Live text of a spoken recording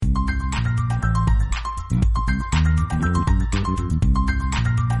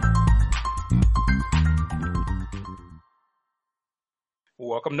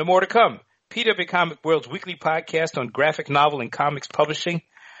Welcome to More to Come, PW Comic World's weekly podcast on graphic novel and comics publishing,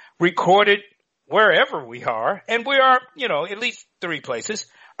 recorded wherever we are, and we are, at least 3 places,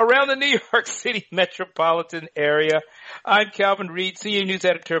 around the New York City metropolitan area. I'm Calvin Reed, Senior News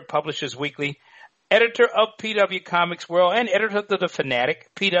Editor of Publishers Weekly, editor of PW Comics World, and editor of The Fanatic,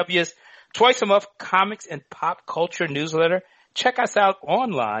 PW's twice-a-month comics and pop culture newsletter. Check us out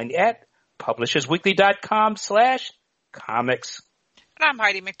online at publishersweekly.com/comics. And I'm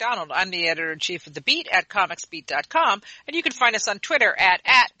Heidi McDonald. I'm the editor-in-chief of The Beat at comicsbeat.com, and you can find us on Twitter at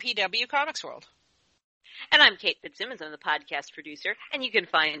PW Comics World. And I'm Kate Fitzsimmons. I'm the podcast producer, and you can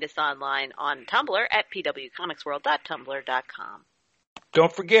find us online on Tumblr at pwcomicsworld.tumblr.com.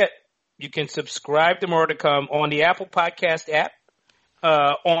 Don't forget, you can subscribe to More to Come on the Apple Podcast app,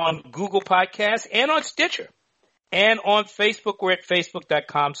 on Google Podcasts, and on Stitcher. And on Facebook, we're at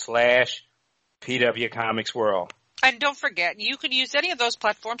facebook.com/PW Comics World. And don't forget, you could use any of those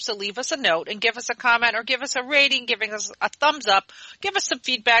platforms to leave us a note and give us a comment or give us a rating, giving us a thumbs up, give us some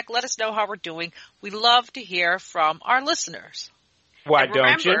feedback, let us know how we're doing. We love to hear from our listeners. Why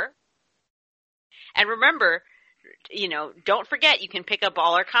don't you? And remember, don't forget you can pick up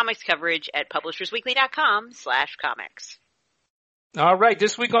all our comics coverage at publishersweekly.com/comics. All right,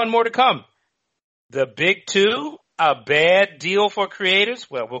 this week on More to Come, The Big Two, a bad deal for creators.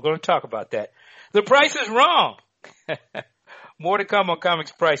 Well, we're going to talk about that. The price is wrong. More to come on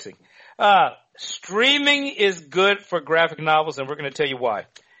comics pricing. Streaming is good for graphic novels, and we're going to tell you why.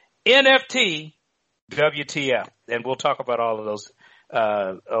 NFT, WTF, and we'll talk about all of those,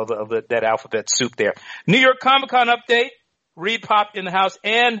 that alphabet soup there. New York Comic Con update, Reed Pop in the house,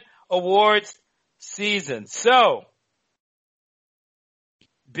 and awards season. So,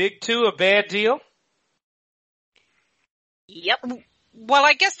 Big Two, a bad deal? Yep. Well,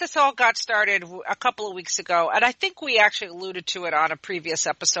 I guess this all got started a couple of weeks ago, and I think we actually alluded to it on a previous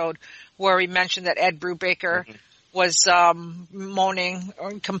episode where we mentioned that Ed Brubaker was moaning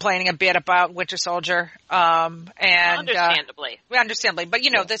or complaining a bit about Winter Soldier. And understandably. But,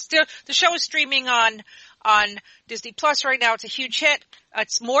 the show is streaming on Disney Plus right now. It's a huge hit.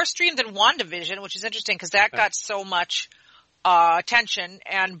 It's more streamed than WandaVision, which is interesting because that got so much attention,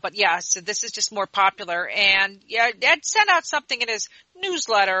 so this is just more popular. And Ed sent out something in his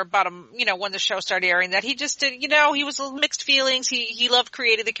newsletter about when the show started airing that he just did, he was mixed feelings. He loved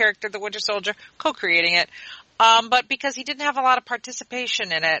creating the character, the Winter Soldier, co-creating it. But because he didn't have a lot of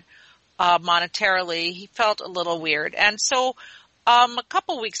participation in it, monetarily, he felt a little weird. And so, a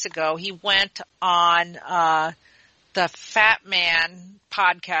couple weeks ago, he went on, the Fat Man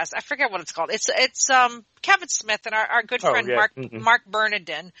podcast. I forget what it's called. It's Kevin Smith and our good friend Mark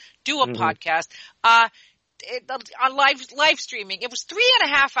Bernardin do a podcast on live streaming. It was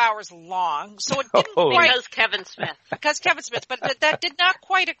 3.5 hours long, so it didn't quite because Kevin Smith. But that did not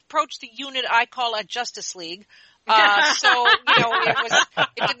quite approach the unit I call a Justice League. It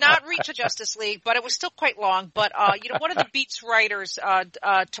did not reach a Justice League, but it was still quite long. But one of the Beats writers,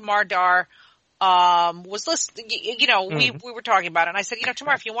 Tamar Dar, was listening, we were talking about it, and I said,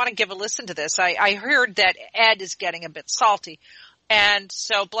 Tamar, if you want to give a listen to this, I heard that Ed is getting a bit salty. And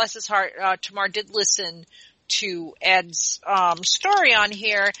so, bless his heart, Tamar did listen to Ed's, story on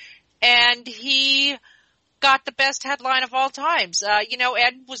here, and he got the best headline of all times.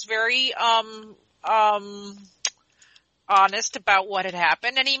 Ed was very, honest about what had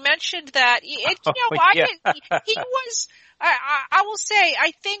happened, and he mentioned that, he was, I will say,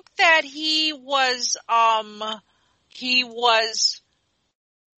 I think that he was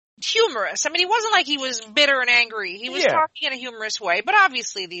humorous. I mean, he wasn't like he was bitter and angry. He was talking in a humorous way, but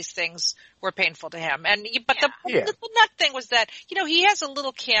obviously these things were painful to him. The nut thing was that, he has a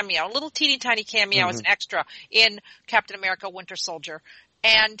little cameo, a little teeny tiny cameo as an extra in Captain America Winter Soldier.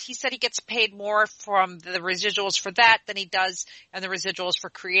 And he said he gets paid more from the residuals for that than he does and the residuals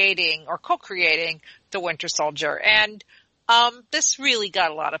for creating or co-creating the Winter Soldier. And this really got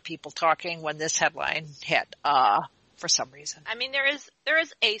a lot of people talking when this headline hit, for some reason. I mean, there is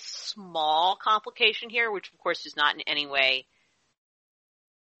a small complication here, which of course does not in any way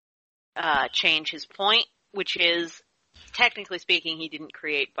change his point, which is, technically speaking, he didn't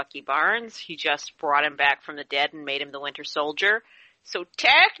create Bucky Barnes. He just brought him back from the dead and made him the Winter Soldier. So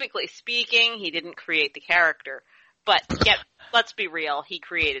technically speaking, he didn't create the character. But yet, let's be real, he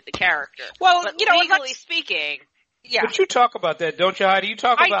created the character. Well, but legally speaking... Yeah. But you talk about that, don't you, Heidi? You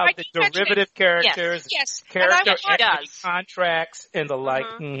talk about the derivative characters, character contracts, and the like.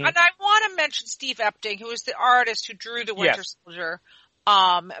 And I want to mention Steve Epting, who is the artist who drew the Winter Soldier,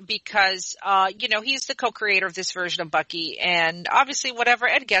 because, he's the co-creator of this version of Bucky, and obviously whatever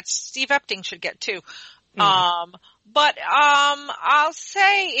Ed gets, Steve Epting should get too. But I'll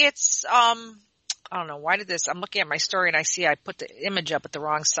say it's I don't know, why did this? I'm looking at my story and I see I put the image up at the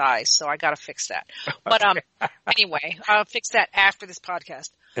wrong size, so I got to fix that. But anyway, I'll fix that after this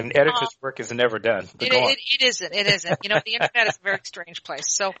podcast. And editor's work is never done. It isn't. You know, the internet is a very strange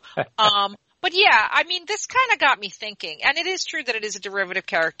place. So, but yeah, I mean, this kind of got me thinking, and it is true that it is a derivative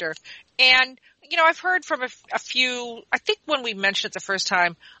character. And, you know, I've heard from a few, I think when we mentioned it the first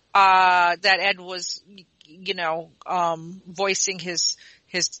time, that Ed was, you know, voicing his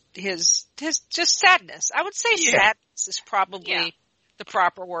just sadness. I would say sadness is probably the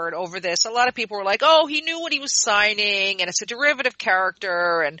proper word over this. A lot of people were like, oh, he knew what he was signing and it's a derivative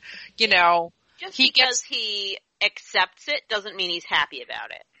character and, you know. Just because he accepts it doesn't mean he's happy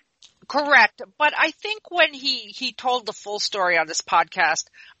about it. Correct. But I think when he told the full story on this podcast,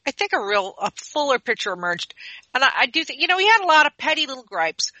 I think a fuller picture emerged. And I do think, you know, he had a lot of petty little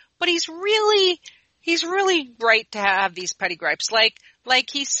gripes, but he's really right to have these petty gripes. Like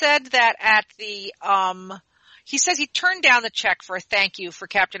he said that at the, he says he turned down the check for a thank you for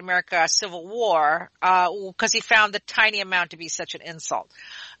Captain America Civil War, because he found the tiny amount to be such an insult.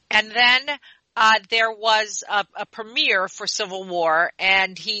 And then, there was a premiere for Civil War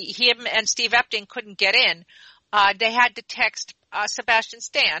and him and Steve Epting couldn't get in. They had to text Sebastian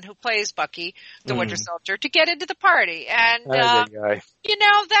Stan, who plays Bucky, the Winter Soldier, to get into the party. And, you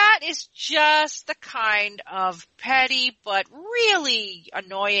know, that is just the kind of petty but really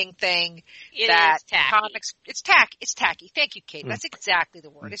annoying thing that comics, it's tacky. Thank you, Kate. That's exactly the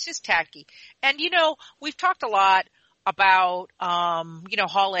word. It's just tacky. And, you know, we've talked a lot about, you know,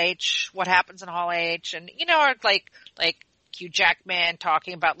 Hall H, what happens in Hall H, and, you know, like Hugh Jackman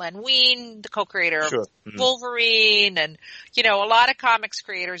talking about Len Wein, the co-creator of Wolverine, and, you know, a lot of comics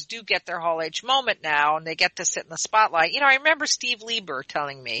creators do get their Hall H moment now, and they get to sit in the spotlight. You know, I remember Steve Lieber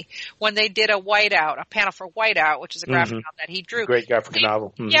telling me when they did a panel for Whiteout, which is a graphic novel that he drew. Great graphic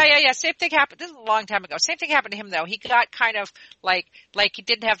novel. Yeah. Same thing happened. This is a long time ago. Same thing happened to him, though. He got kind of like he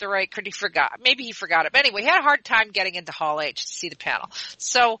didn't have the right, he forgot. Maybe he forgot it. But anyway, he had a hard time getting into Hall H to see the panel.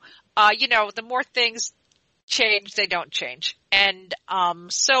 So, you know, the more things change, they don't change. And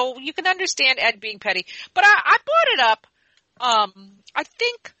so you can understand Ed being petty. But I brought it up. I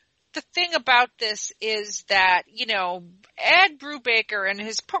think the thing about this is that, you know, Ed Brubaker and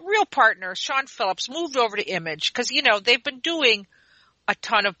his real partner, Sean Phillips, moved over to Image because, you know, they've been doing a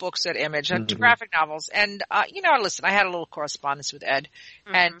ton of books at Image and graphic novels. And, you know, listen, I had a little correspondence with Ed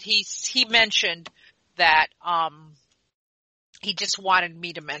and he mentioned that, he just wanted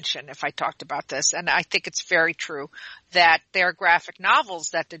me to mention if I talked about this, and I think it's very true that their graphic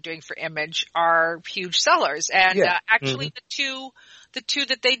novels that they're doing for Image are huge sellers. And actually, the two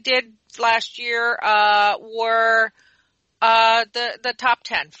that they did last year were the top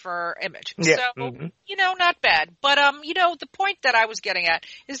 10 for Image. Yeah. So you know, not bad. But you know, the point that I was getting at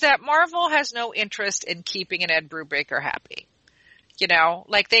is that Marvel has no interest in keeping an Ed Brubaker happy. You know,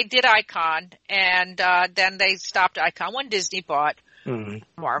 like they did Icon, and then they stopped Icon when Disney bought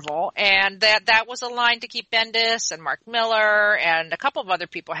Marvel, and that was a line to keep Bendis and Mark Miller and a couple of other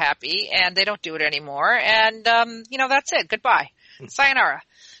people happy, and they don't do it anymore. And you know, that's it. Goodbye, sayonara.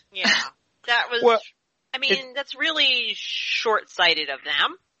 Yeah, that was. Well, I mean, that's really short-sighted of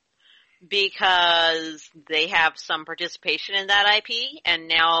them because they have some participation in that IP, and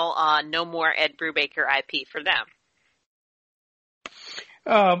now no more Ed Brubaker IP for them.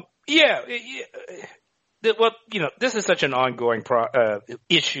 Well, you know, this is such an ongoing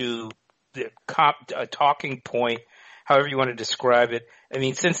issue, a talking point, however you want to describe it. I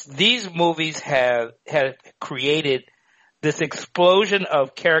mean, since these movies have created this explosion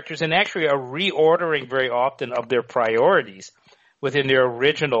of characters and actually a reordering very often of their priorities within their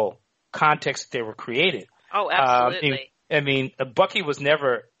original context they were created. Oh, absolutely. I mean, Bucky was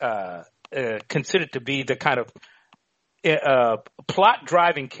never considered to be the kind of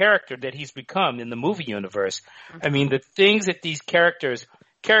plot-driving character that he's become in the movie universe. I mean, the things that these characters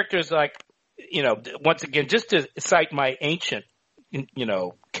like, you know, once again, just to cite my ancient, you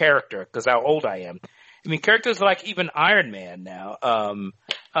know, character, because how old I am. I mean, characters like even Iron Man now,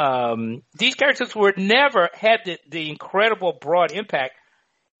 these characters were never had the incredible broad impact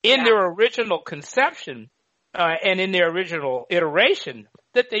in their original conception and in their original iteration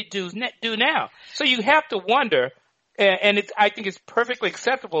that they do now. So you have to wonder. And I think it's perfectly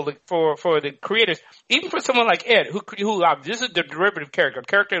acceptable for the creators, even for someone like Ed, who this is the derivative character, a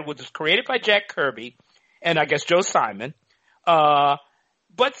character that was created by Jack Kirby and I guess Joe Simon, but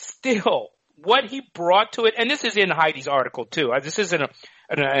still what he brought to it, and this is in Heidi's article too. This isn't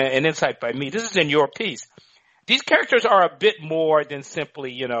an insight by me. This is in your piece. These characters are a bit more than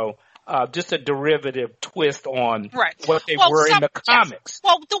simply, you know, just a derivative twist on Right. what they were in the comics. Yes.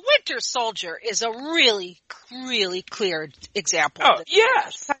 Well, the Winter Soldier is a really, really clear example. Oh,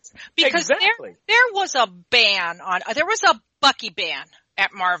 yes. Because exactly. there was a Bucky ban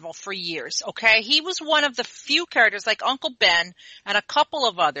at Marvel for years, okay? He was one of the few characters like Uncle Ben and a couple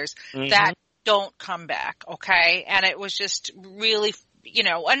of others that don't come back, okay? And it was just really,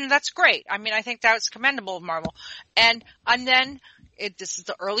 and that's great. I mean, I think that was commendable of Marvel. And then this is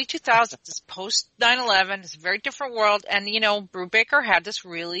the early 2000s, it's post 9/11, it's a very different world, and Brubaker had this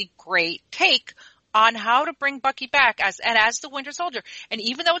really great take on how to bring Bucky back as the Winter Soldier. And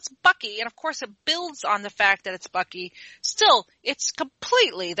even though it's Bucky, and of course it builds on the fact that it's Bucky, still, it's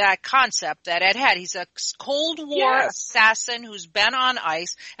completely that concept that Ed had. He's a Cold War assassin who's been on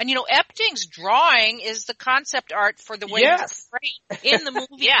ice. And Epting's drawing is the concept art for the way he's in the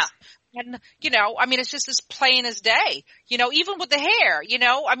movie. Yeah. And, I mean, it's just as plain as day, even with the hair,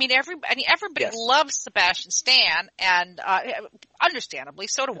 I mean, everybody loves Sebastian Stan, and, understandably,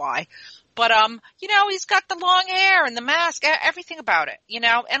 so do I. But, he's got the long hair and the mask, everything about it,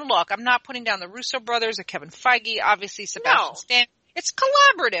 and look, I'm not putting down the Russo brothers or Kevin Feige, obviously Sebastian Stan. It's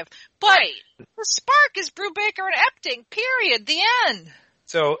collaborative, but the spark is Brubaker and Epting, period, the end.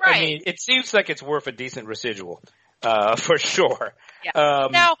 So, I mean, it seems like it's worth a decent residual, for sure.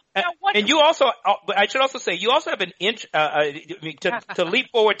 Yeah. And you also, I should also say, you also have an inch, to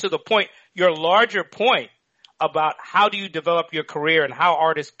leap forward to the point, your larger point about how do you develop your career and how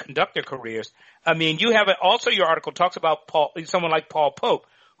artists conduct their careers. I mean, you have also your article talks about someone like Paul Pope,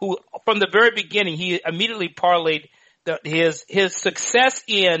 who from the very beginning, he immediately parlayed his success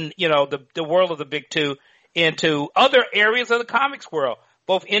in, the world of the big two into other areas of the comics world,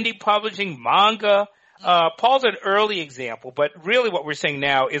 both indie publishing, manga. Paul's an early example, but really what we're seeing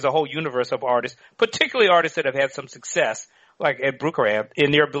now is a whole universe of artists, particularly artists that have had some success, like Ed Brucker have,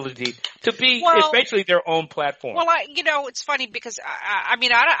 in their ability to be especially their own platform. Well, it's funny because I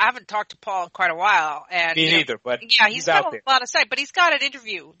haven't talked to Paul in quite a while, and me neither. But he's got a lot of sight. But he's got an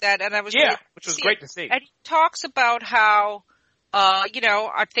interview which was great to see. And he talks about how.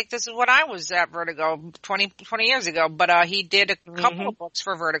 I think this is when I was at Vertigo 20 years ago, but he did a couple of books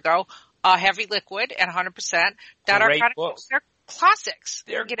for Vertigo, Heavy Liquid and 100%, that great are kind of they're classics.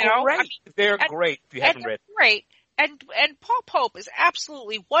 They're great. I mean, they're great. If you haven't read, great. And Paul Pope is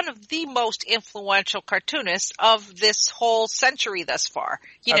absolutely one of the most influential cartoonists of this whole century thus far.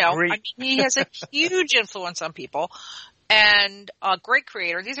 I mean, he has a huge influence on people. And a great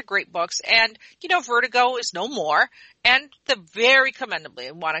creator. These are great books. And, Vertigo is no more. And very commendably,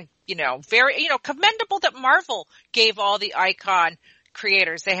 commendable that Marvel gave all the Icon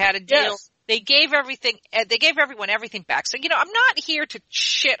creators. They had a deal. Yes. They gave everyone everything back. So, I'm not here to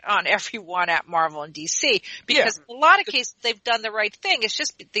shit on everyone at Marvel and DC because in a lot of cases they've done the right thing. It's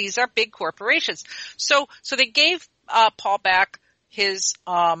just, these are big corporations. So they gave, Paul back his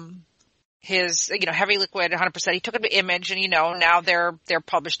Heavy Liquid 100%. He took it to Image and, now they're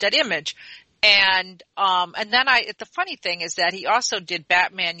published at Image. And then the funny thing is that he also did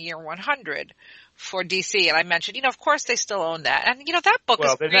Batman Year 100 for DC. And I mentioned, of course they still own that. And, that book is.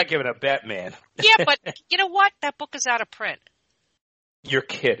 Well, they're not giving up Batman. Yeah, but you know what? That book is out of print. You're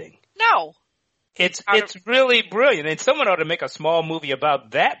kidding. No. It's really brilliant. And someone ought to make a small movie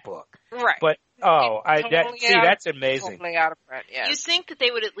about that book. Right. But, that's amazing. Totally out of print, yes. You'd think that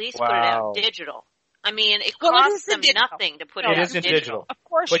they would at least put it out digital. I mean, it costs them nothing to put it out digital. It isn't digital. Of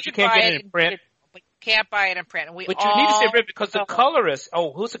course, but you can't get it in print. But you can't buy it in print. But you need to say print because the colorist.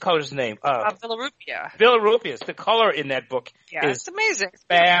 Oh, who's the colorist's name? Villarupia. Villarupia. The color in that book is it's amazing. It's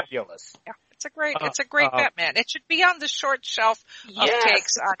fabulous. Yeah, it's a great Batman. It should be on the short shelf of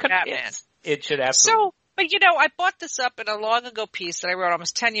takes on Batman. It should absolutely. So, but I bought this up in a long ago piece that I wrote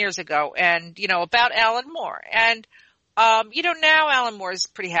almost 10 years ago, and about Alan Moore. And now Alan Moore is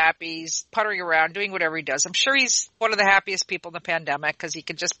pretty happy. He's puttering around, doing whatever he does. I'm sure he's one of the happiest people in the pandemic because he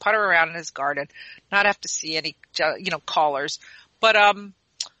can just putter around in his garden, not have to see any, callers. But,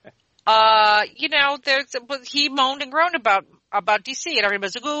 he moaned and groaned about DC, and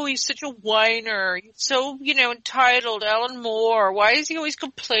everybody's like, oh, he's such a whiner. He's so, entitled, Alan Moore. Why is he always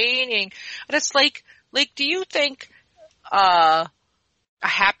complaining? And it's like, do you think, a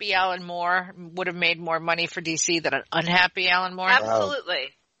happy Alan Moore would have made more money for DC than an unhappy Alan Moore? Absolutely.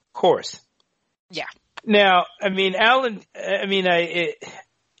 Of course. Yeah. Now, Alan,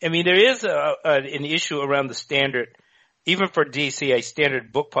 there is an issue around the standard, even for DC, a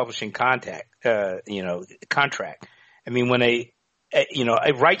standard book publishing contract. I mean, when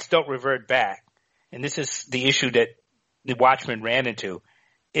rights don't revert back, and this is the issue that the Watchmen ran into,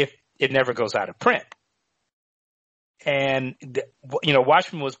 if it never goes out of print. and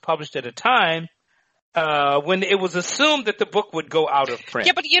Watchmen was published at a time when it was assumed that the book would go out of print.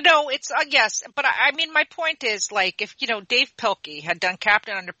 Yeah, but it's yes. But I mean, my point is, like, if Dave Pilkey had done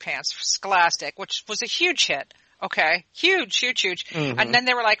Captain Underpants for Scholastic, which was a huge hit. Okay, huge. Mm-hmm. And then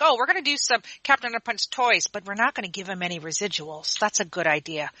they were like, "Oh, we're going to do some Captain Underpants toys, but we're not going to give him any residuals." That's a good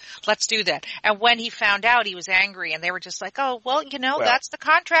idea. Let's do that. And when he found out, he was angry, and they were just like, "Oh, well, that's the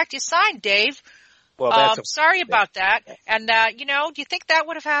contract you signed, Dave." Well, sorry about that. And do you think that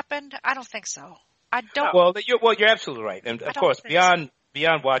would have happened? I don't think so. I don't. Well, you're absolutely right, and of course,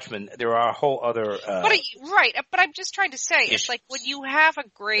 beyond Watchmen, there are a whole other. Right, but I'm just trying to say, it's like when you have a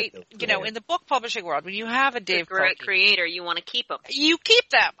great, in the book publishing world, when you have a Dave great Pilkey, creator, you want to keep them. You keep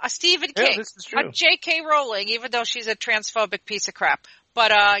them. A Stephen King, this is true. A J.K. Rowling, even though she's a transphobic piece of crap,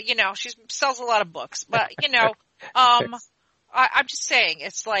 but she sells a lot of books. But I'm just saying,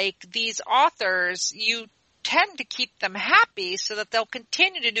 it's like these authors, you tend to keep them happy so that they'll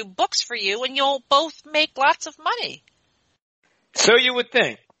continue to do books for you, and you'll both make lots of money. So you would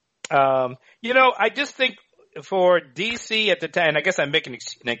think. I just think for DC at the time, and I guess I'm making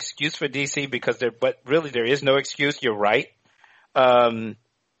an excuse for DC but really there is no excuse. You're right. The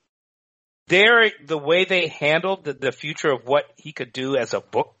way they handled the future of what he could do as a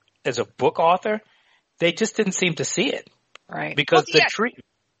book author, they just didn't seem to see it. Right. Because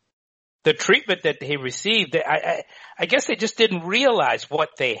the treatment that he received, I guess they just didn't realize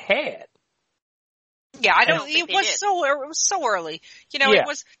what they had. Yeah, I don't. It was so early.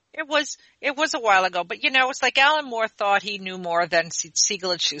 It was a while ago. But it's like Alan Moore thought he knew more than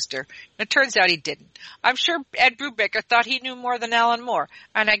Siegel and Schuster. It turns out he didn't. I'm sure Ed Brubaker thought he knew more than Alan Moore,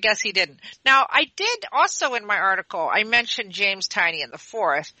 and I guess he didn't. Now, I did also in my article, I mentioned James Tynion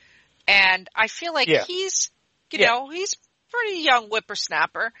IV, and I feel like he's he's pretty young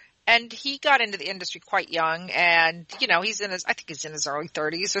whippersnapper. And he got into the industry quite young, and he's in his early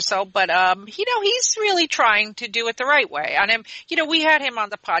 30s or so. But he's really trying to do it the right way. And we had him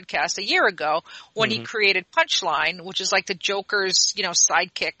on the podcast a year ago when he created Punchline, which is like the Joker's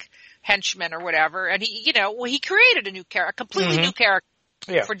sidekick henchman or whatever. And he created a new character, completely new character.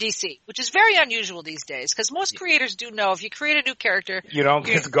 Yeah. For DC, which is very unusual these days, because most creators do know if you create a new character,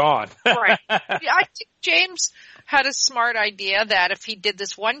 it's gone. Right. I think James had a smart idea that if he did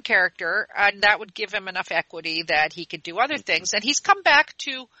this one character, and that would give him enough equity that he could do other things. And he's come back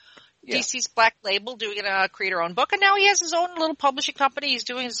to DC's Black Label, doing a creator-owned book, and now he has his own little publishing company. He's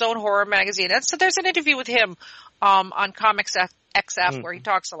doing his own horror magazine. And so there's an interview with him on Comics XF where he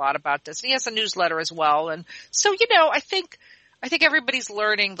talks a lot about this. And he has a newsletter as well. And so, I think everybody's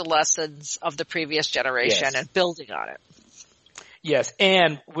learning the lessons of the previous generation and building on it. Yes,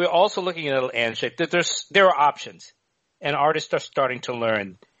 and we're also looking at a landscape that there are options, and artists are starting to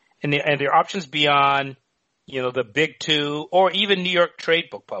learn, and there are options beyond, the big two, or even New York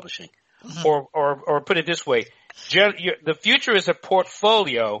trade book publishing, or put it this way, the future is a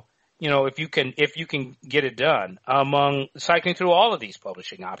portfolio. If you can get it done among cycling through all of these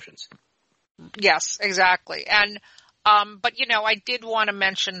publishing options. Yes, exactly, and. But I did want to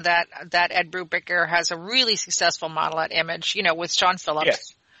mention that Ed Brubaker has a really successful model at Image, with Sean Phillips.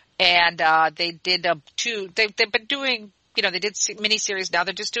 Yes. And, they did they've been doing, they did miniseries now.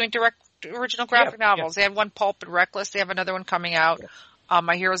 They're just doing original graphic novels. They have one Pulp and Reckless. They have another one coming out. Yeah.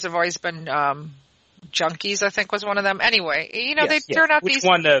 My heroes have always been, Junkies, I think was one of them. Anyway, they turn out which these.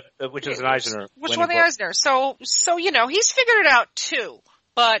 Which is an Eisner. Which one the Eisner. So, he's figured it out too.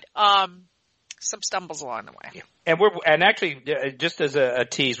 But, some stumbles along the way. Yeah. And actually, just as a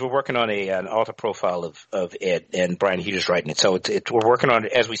tease, we're working on an author profile of Ed, and Brian Heater's writing it. So we're working on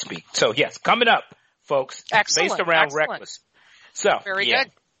it as we speak. So yes, coming up, folks. Excellent. Based around Reckless. So very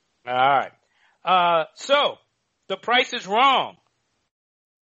good. All right. So The Price is Wrong.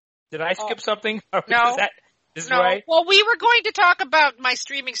 Did I skip something? No. Is right? Well, we were going to talk about my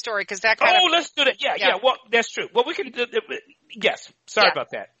streaming story because that kind of. Oh, let's do that. Yeah. Well, that's true. Well, we can do yes. Sorry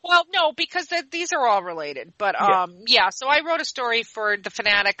about that. Well, no, because these are all related. But, so I wrote a story for The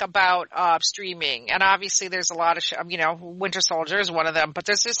Fanatic about, streaming. And obviously there's a lot of, Winter Soldier is one of them, but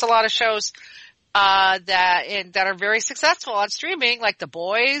there's just a lot of shows, that are very successful on streaming, like The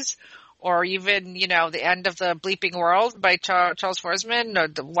Boys, or even, The End of the Bleeping World by Charles Forsman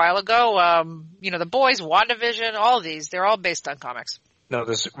a while ago. The Boys, WandaVision, all of these, they're all based on comics. No,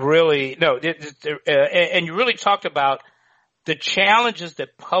 there's really, and you really talked about the challenges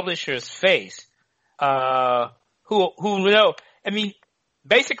that publishers face, who know,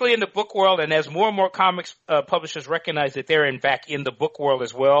 basically in the book world, and as more and more comics, publishers recognize that they're in fact in the book world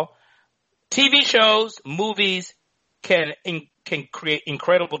as well, TV shows, movies can create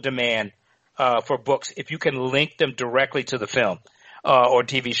incredible demand for books if you can link them directly to the film or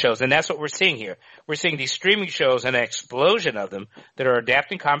TV shows. And that's what we're seeing here. We're seeing these streaming shows and an explosion of them that are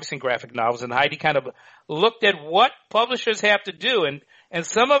adapting comics and graphic novels. And Heidi kind of looked at what publishers have to do. And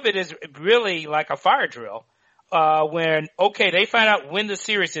some of it is really like a fire drill. When, okay, they find out when the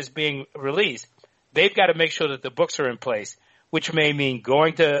series is being released, they've got to make sure that the books are in place, which may mean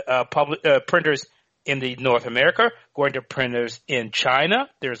going to printers in the North America, going to printers in China.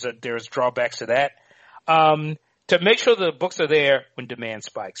 There's drawbacks to that. To make sure the books are there when demand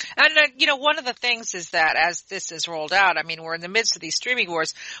spikes. And, one of the things is that as this is rolled out, I mean, we're in the midst of these streaming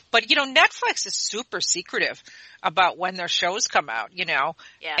wars, but, Netflix is super secretive about when their shows come out,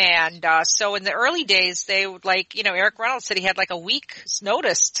 Yeah. And, so in the early days, they would Eric Reynolds said he had like a week's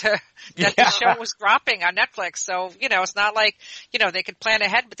notice that the show was dropping on Netflix. So, it's not like, they could plan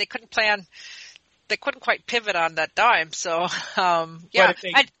ahead, but they couldn't quite pivot on that dime. So, yeah.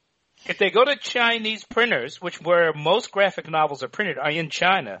 If they go to Chinese printers, where most graphic novels are printed, are in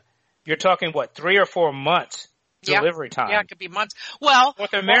China, you're talking, 3 or 4 months delivery time? Yeah, it could be months. Well,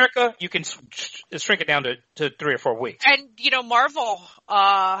 North America, you can shrink it down to 3 or 4 weeks. And, Marvel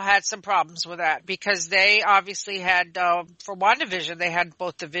had some problems with that because they obviously had, for WandaVision, they had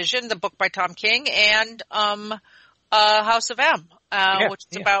both the Vision, the book by Tom King, and House of M. Which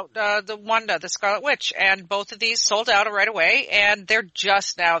is about the Wanda, the Scarlet Witch, and both of these sold out right away, and they're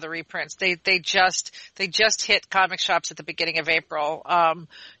just now the reprints. They just hit comic shops at the beginning of April. So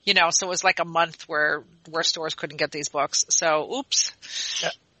it was like a month where stores couldn't get these books. So, oops.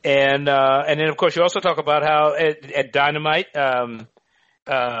 And then of course you also talk about how at Dynamite,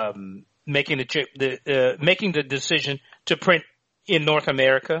 making the decision to print in North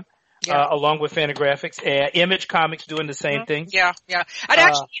America. Along with Fantagraphics, Image Comics doing the same thing. Yeah. And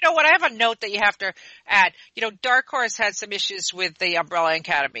actually, I have a note that you have to add. Dark Horse had some issues with the Umbrella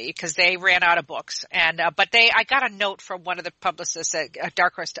Academy because they ran out of books, and I got a note from one of the publicists at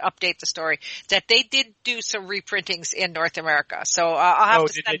Dark Horse to update the story that they did do some reprintings in North America. So I'll have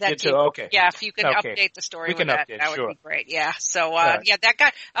to send that to you. Okay. Yeah, if you can update the story with that, that would be great. Yeah. So that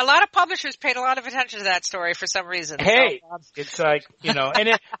got a lot of publishers paid a lot of attention to that story for some reason. Hey, it's like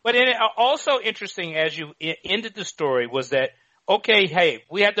also interesting as you ended the story was that, okay, hey,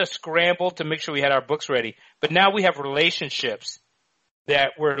 we had to scramble to make sure we had our books ready, but now we have relationships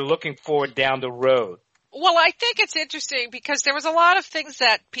that we're looking forward down the road. Well, I think it's interesting because there was a lot of things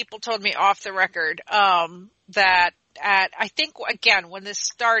that people told me off the record, that I think, again, when this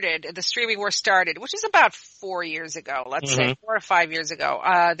started, the streaming war started, which is about 4 years ago, let's say 4 or 5 years ago,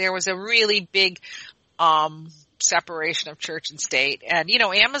 there was a really big, separation of church and state. And,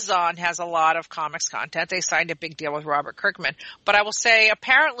 Amazon has a lot of comics content. They signed a big deal with Robert Kirkman. But I will say,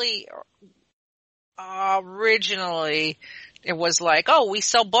 apparently, originally, it was like, oh, we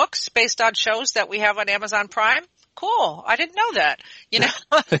sell books based on shows that we have on Amazon Prime? Cool. I didn't know that,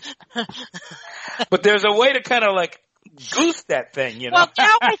 But there's a way to kind of goose that thing, Well,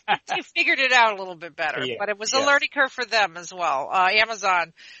 now I think they figured it out a little bit better. But it was a learning curve for them as well.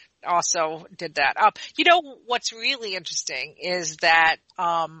 Amazon also did that. What's really interesting is that,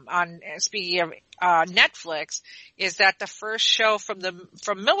 speaking of, Netflix, is that the first show from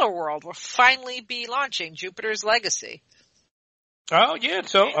Millarworld will finally be launching, Jupiter's Legacy. Oh, yeah.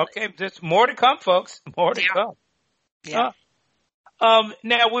 So, okay. There's more to come, folks. More to come. Yeah.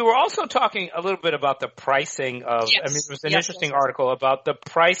 Now we were also talking a little bit about the pricing of, there was an interesting article about the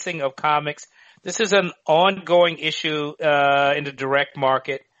pricing of comics. This is an ongoing issue, in the direct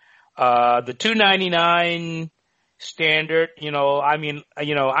market. The $2.99 standard,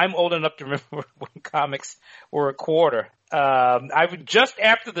 I'm old enough to remember when comics were a quarter. I'm just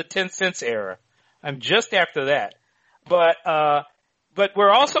after the 10 cents era. I'm just after that. But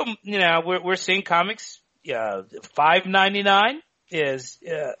we're also, we're seeing comics, $5.99 is,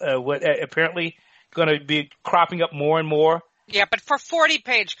 what apparently going to be cropping up more and more. Yeah, but for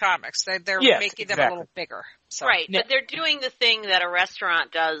 40-page comics, they're making them a little bigger. So. Right, but they're doing the thing that a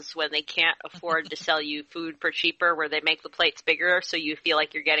restaurant does when they can't afford to sell you food for cheaper, where they make the plates bigger so you feel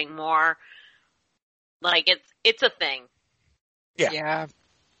like you're getting more. It's a thing. Yeah.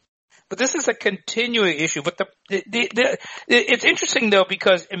 But this is a continuing issue. But it's interesting though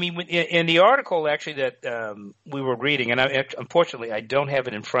because in the article actually that we were reading, and unfortunately I don't have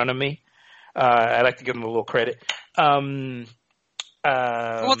it in front of me. I'd like to give them a little credit.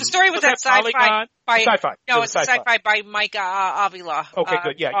 Well, the story was that sci-fi by Mike Avila. Okay,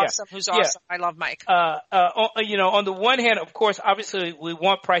 good. Yeah, awesome. Who's awesome. I love Mike. On the one hand, of course, obviously we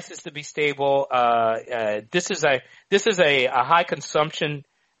want prices to be stable. This is a high consumption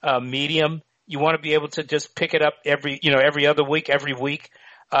medium. You want to be able to just pick it up every other week, every week.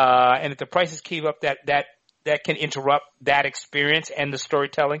 and if the prices keep up, that can interrupt that experience and the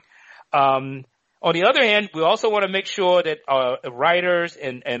storytelling. On the other hand, we also want to make sure that writers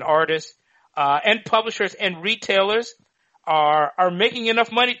and artists and publishers and retailers are making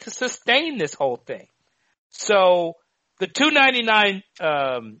enough money to sustain this whole thing. So the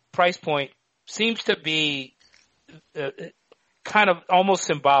 $2.99 price point seems to be kind of almost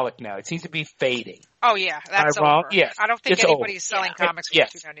symbolic now. It seems to be fading. Oh yeah, that's Am I wrong? over. Yes, I don't think it's anybody's over. selling comics for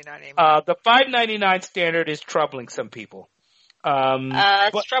Yes. $2.99 anymore. The $5.99 standard is troubling some people.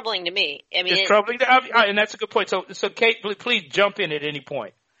 It's troubling to me. I mean, it's troubling, and that's a good point. So Kate, please jump in at any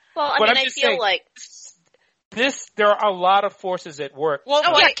point. well, But I I'm feel just saying, like. there are a lot of forces at work. Well,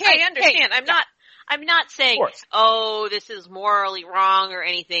 Oh, yeah, I Kate, understand. I'm not saying, Of course. oh, this is morally wrong or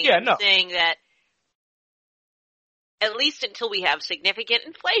anything. Yeah, I'm no. saying that at least until we have significant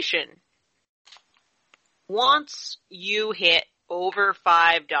inflation, once you hit over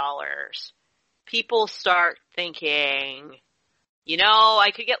 $5, people start thinking,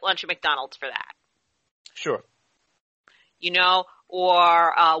 I could get lunch at McDonald's for that. Sure.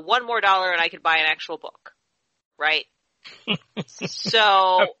 Or $1 more and I could buy an actual book. Right?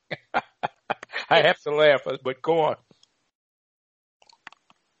 So I have to laugh, but go on.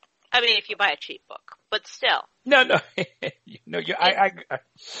 I mean, if you buy a cheap book, but still. No. It's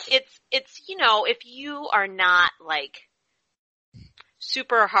if you are not like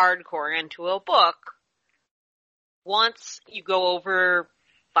super hardcore into a book, once you go over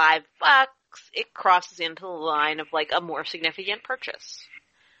 $5, it crosses into the line of like a more significant purchase.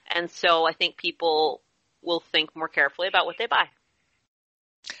 And so I think people will think more carefully about what they buy.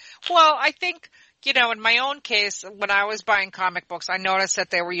 Well, I think, in my own case, when I was buying comic books, I noticed that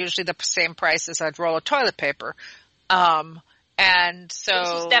they were usually the same price as a roll of toilet paper. And so.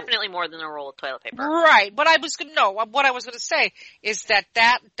 This is definitely more than a roll of toilet paper. Right. What I was going to say is that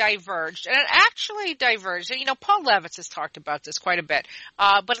diverged, and it actually diverged. Paul Levitz has talked about this quite a bit.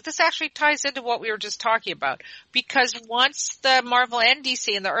 But this actually ties into what we were just talking about. Because once the Marvel and DC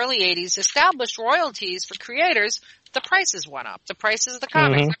in the early 80s established royalties for creators, the prices went up. The prices of the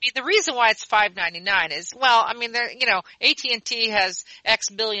comics. Mm-hmm. I mean, the reason why it's $5.99 is, AT&T has X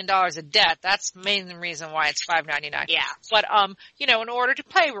billion dollars of debt. That's the main reason why it's $5.99. Yeah. But, in order to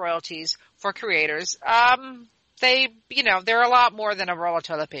pay royalties for creators, they're a lot more than a roll of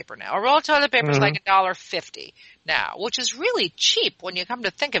toilet paper now. A roll of toilet paper is like $1.50 now, which is really cheap when you come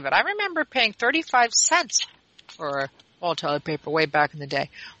to think of it. I remember paying 35 cents for a roll of toilet paper way back in the day.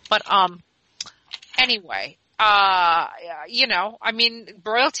 But, anyway.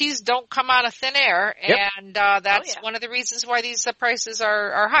 Royalties don't come out of thin air, and that's one of the reasons why these prices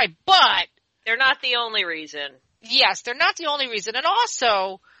are high. But they're not the only reason. Yes, they're not the only reason. And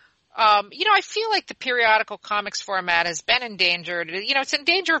also, I feel like the periodical comics format has been endangered. It's in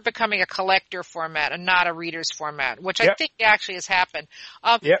danger of becoming a collector format and not a reader's format, which I think actually has happened.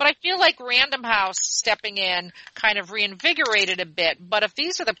 But I feel like Random House stepping in kind of reinvigorated a bit. But if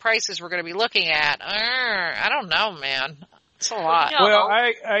these are the prices we're going to be looking at, I don't know, man. It's a lot. No. Well,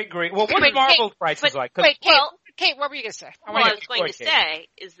 I agree. Well, what are Marvel prices like? Kate, what were you going to say? What I was going to say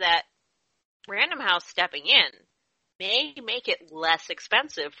is that Random House stepping in may make it less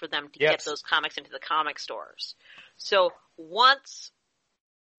expensive for them to get those comics into the comic stores. So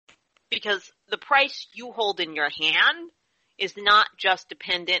because the price you hold in your hand is not just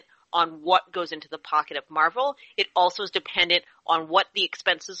dependent on what goes into the pocket of Marvel, it also is dependent on what the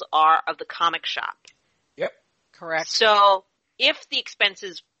expenses are of the comic shop. Yep. Correct. So if the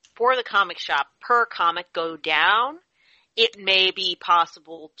expenses for the comic shop per comic go down, it may be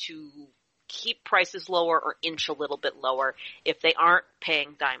possible to keep prices lower or inch a little bit lower if they aren't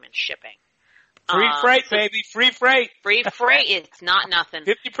paying diamond shipping. Free freight, baby. Free freight. Free freight. It's not nothing.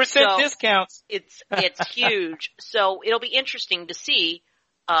 50% discounts. It's huge. So it'll be interesting to see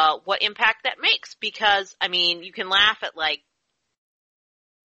what impact that makes, because you can laugh at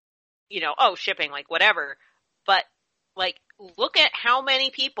shipping, whatever, but look at how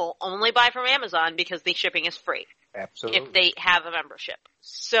many people only buy from Amazon because the shipping is free. Absolutely. If they have a membership.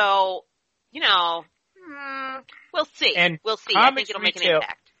 So, we'll see. And we'll see. I think it'll make an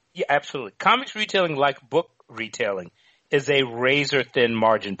impact. Yeah, absolutely. Comics retailing, like book retailing, is a razor-thin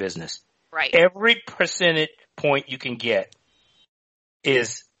margin business. Right. Every percentage point you can get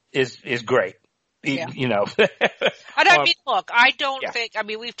is great. Yeah. Look, I don't think,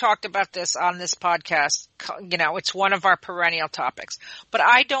 we've talked about this on this podcast, it's one of our perennial topics, but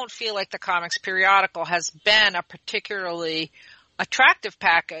I don't feel like the comics periodical has been a particularly attractive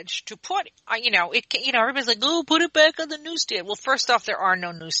package to put, everybody's like, oh, put it back on the newsstand. Well, first off, there are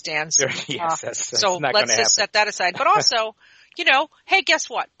no newsstands. Yes, that's so not let's just set that aside. But also, hey, guess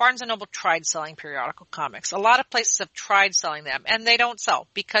what? Barnes & Noble tried selling periodical comics. A lot of places have tried selling them, and they don't sell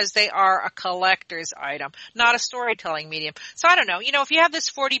because they are a collector's item, not a storytelling medium. So I don't know. If you have this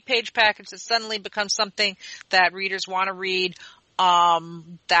 40-page package that suddenly becomes something that readers want to read,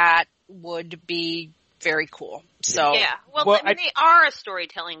 that would be very cool. So yeah, they are a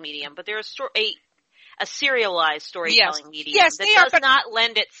storytelling medium, but they're a serialized storytelling medium that does not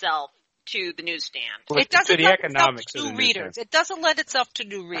lend itself to the newsstand. It doesn't lend itself to new readers. It doesn't lend itself to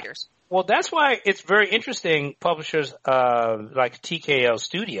new readers. Well, that's why it's very interesting. Publishers like TKO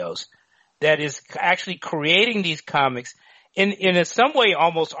Studios that is actually creating these comics in some way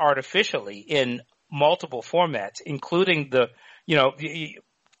almost artificially in multiple formats, including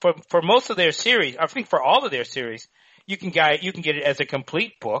for most of their series. I think for all of their series, you can get it as a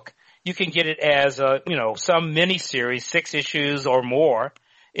complete book. You can get it as some mini series, 6 issues or more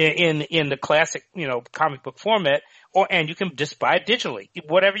in the classic, comic book format, and you can just buy it digitally,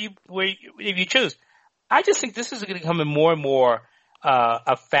 if you choose. I just think this is going to become more and more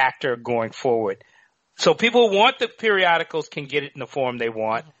a factor going forward. So people who want the periodicals can get it in the form they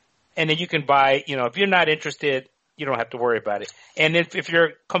want, and then you can buy, if you're not interested, you don't have to worry about it. And if you're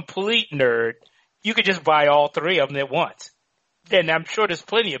a complete nerd, you could just buy all 3 of them at once. And I'm sure there's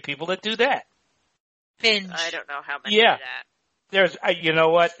plenty of people that do that. Binge. I don't know how many do that. There's,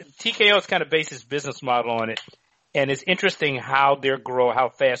 what? TKO's kind of based its business model on it, and it's interesting how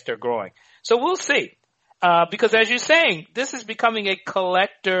fast they're growing. So we'll see, because as you're saying, this is becoming a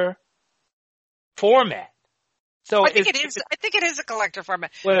collector format. So I think it is. I think it is a collector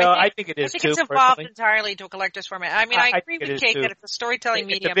format. Well, I think it is too. I think it's evolved entirely to a collector's format. I mean, I agree with Kate that it's a storytelling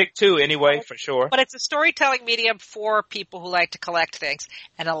medium. It's a big 2 anyway, for sure. But it's a storytelling medium for people who like to collect things,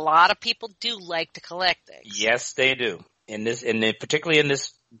 and a lot of people do like to collect things. Yes, they do. Particularly in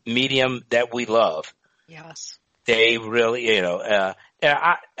this medium that we love. Yes. They really,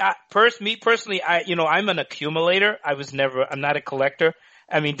 me personally, I'm an accumulator. I'm not a collector.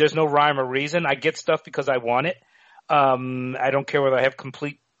 I mean, there's no rhyme or reason. I get stuff because I want it. I don't care whether I have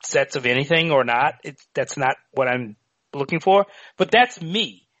complete sets of anything or not. That's not what I'm looking for. But that's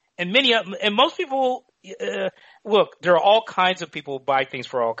me. And most people, look, there are all kinds of people who buy things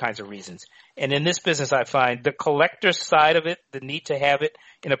for all kinds of reasons. And in this business, I find the collector side of it, the need to have it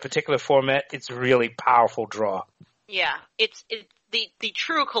in a particular format, it's a really powerful draw. Yeah, it's the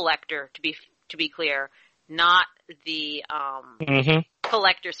true collector, to be clear, not the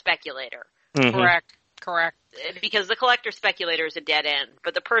collector speculator. Mm-hmm. Correct. Because the collector speculator is a dead end,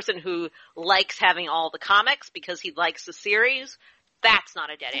 but the person who likes having all the comics because he likes the series, that's not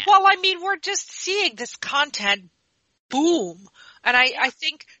a dead end. Well, I mean, we're just seeing this content boom. And I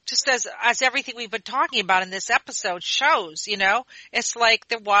think just as everything we've been talking about in this episode shows, it's like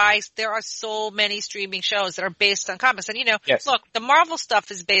there are so many streaming shows that are based on comics. And, yes. Look, the Marvel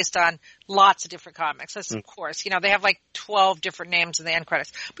stuff is based on lots of different comics. That's, of course, they have like 12 different names in the end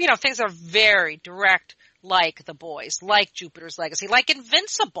credits. But, things are very direct, like The Boys, like Jupiter's Legacy, like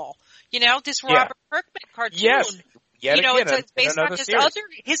Invincible, this Robert Kirkman cartoon. Yes. It's based on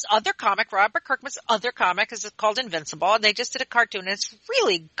his other comic, Robert Kirkman's other comic is called Invincible, and they just did a cartoon, and it's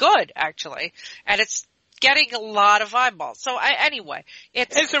really good, actually. And it's getting a lot of eyeballs. So anyway,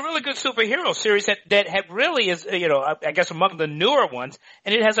 it's a really good superhero series that really is, I guess among the newer ones,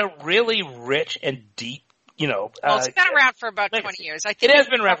 and it has a really rich and deep, well, it's been around for about 20 years. I think it has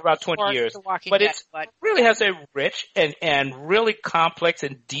been around for about 20 years, but it really has a rich and really complex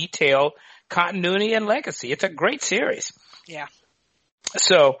and detailed continuity and legacy. It's a great series. Yeah.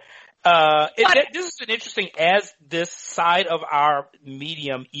 So, this is an interesting as this side of our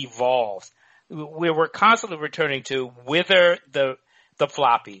medium evolves. We're constantly returning to whether the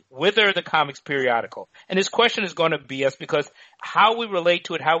floppy, whether the comics periodical. And this question is going to be us because how we relate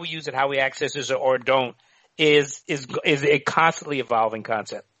to it, how we use it, how we access it or don't is a constantly evolving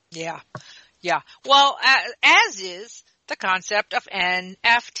concept. Yeah. Yeah. Well, as is the concept of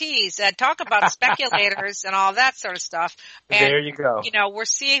NFTs and talk about speculators and all that sort of stuff. And, there you go. We're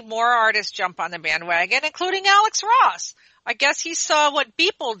seeing more artists jump on the bandwagon, including Alex Ross. I guess he saw what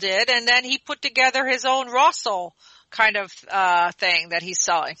Beeple did and then he put together his own Russell kind of, thing that he's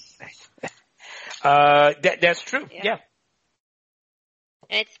selling. That's true. Yeah.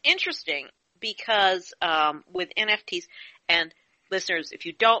 And it's interesting because, with NFTs and listeners, if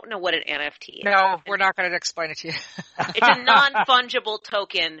you don't know what an NFT is. No, we're not going to explain it to you. It's a non-fungible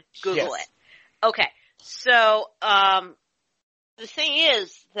token. Google it. Okay. So, the thing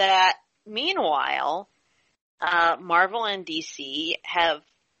is that meanwhile, Marvel and DC have,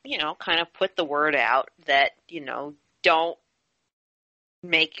 kind of put the word out that, don't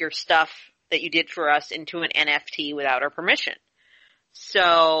make your stuff that you did for us into an NFT without our permission.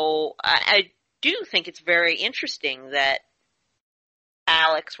 So I do think it's very interesting that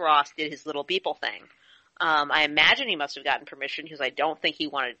Alex Ross did his little Beeple thing. I imagine he must have gotten permission because I don't think he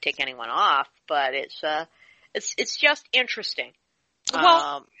wanted to take anyone off, but it's just interesting.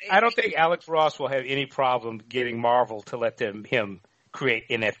 Well, I don't think Alex Ross will have any problem getting Marvel to let him create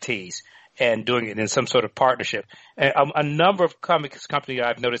NFTs and doing it in some sort of partnership. A number of comics companies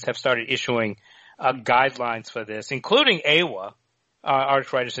I've noticed have started issuing guidelines for this, including AWA,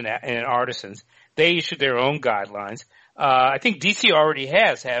 Artist Writers and Artisans. They issued their own guidelines. I think DC already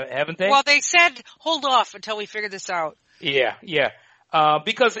has, haven't they? Well, they said hold off until we figure this out. Yeah.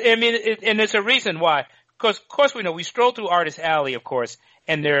 Because I mean, and there's a reason why. Because of course we know we stroll through Artist Alley, of course,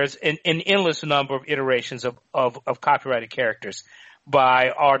 and there's an endless number of iterations of copyrighted characters by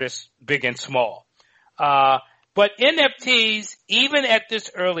artists big and small. But NFTs, even at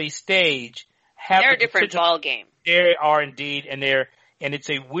this early stage, they're a different ball game. They are indeed, and it's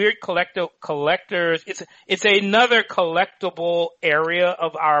a weird collectors. It's another collectible area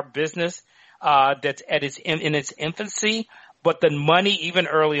of our business that's in its infancy. But the money, even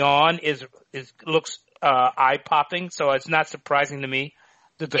early on, looks eye popping. So it's not surprising to me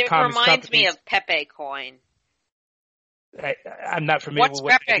that the comics reminds me of Pepe Coin. I'm not familiar with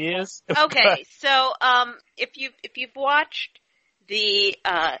what it is. Okay, so if you've watched the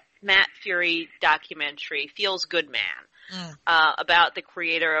Matt Fury documentary Feels Good Man about the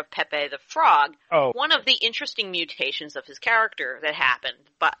creator of Pepe the Frog, one of the interesting mutations of his character that happened,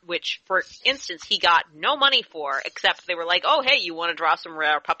 but which, for instance, he got no money for, except they were like, "Oh, hey, you want to draw some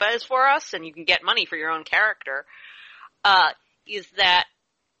rare puppies for us, and you can get money for your own character," is that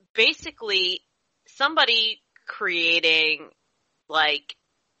basically somebody creating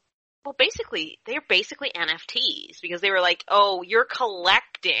they're basically NFTs because they were like, oh, you're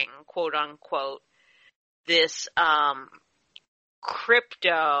collecting, quote unquote, this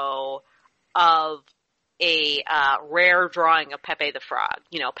crypto of a rare drawing of Pepe the Frog.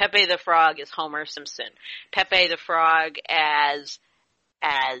 You know, Pepe the Frog is Homer Simpson. Pepe the Frog as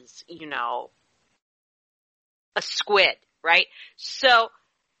you know, a squid, right? So,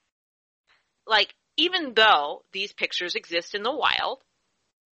 like, even though these pictures exist in the wild,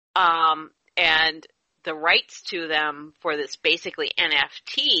 and the rights to them for this basically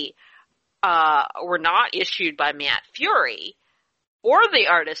NFT were not issued by Matt Fury or the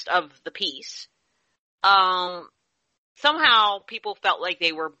artist of the piece, somehow people felt like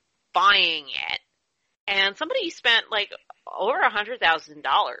they were buying it, and somebody spent like over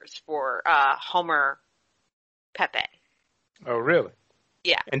 $100,000 for Homer Pepe. Oh, really?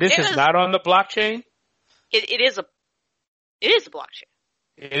 Yeah. And this is not on the blockchain? It is a blockchain.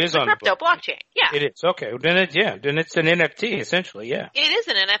 It is on the crypto blockchain. Yeah. It is. Okay. Then it's an NFT essentially, yeah. It is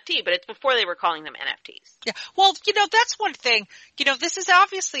an NFT, but it's before they were calling them NFTs. Yeah. Well, you know, that's one thing. You know, this is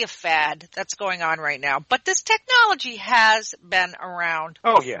obviously a fad that's going on right now, but this technology has been around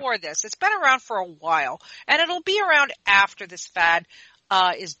before this. It's been around for a while, and it'll be around after this fad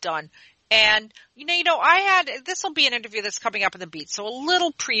is done. And, you know, this will be an interview that's coming up in the Beat, so a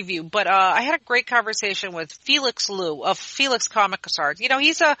little preview, but, I had a great conversation with Felix Liu of Felix Comics Art. You know,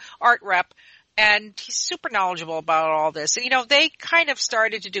 he's a art rep, and he's super knowledgeable about all this. And, you know, they kind of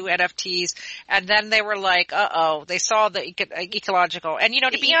started to do NFTs, and then they were like, they saw the ecological, and, you know,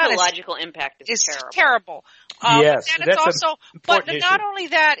 to be honest, the ecological impact is terrible. Yes, and it's also, but issue. not only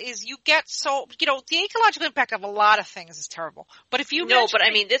that is you get so, you know, the ecological impact of a lot of things is terrible. But if you but I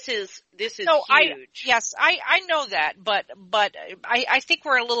mean, this is huge. I know that, but I think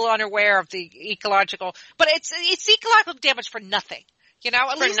we're a little unaware of the ecological, but it's ecological damage for nothing. You know,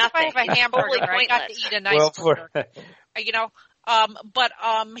 at least nothing. If I have a hamburger, I got to eat a nice burger. You know, but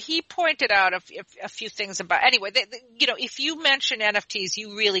he pointed out a few things about, anyway, you know, if you mention NFTs,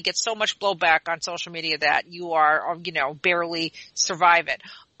 you really get so much blowback on social media that you are, you know, barely survive it.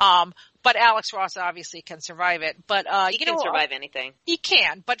 But Alex Ross obviously can survive it. But, he can survive anything. He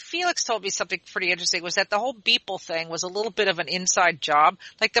can. But Felix told me something pretty interesting, was that the whole Beeple thing was a little bit of an inside job.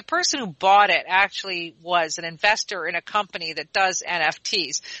 Like, the person who bought it actually was an investor in a company that does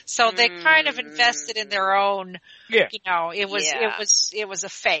NFTs. So they kind of invested in their own, you know, it was a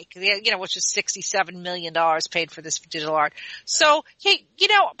fake, you know, which is $67 million paid for this digital art. So, hey, you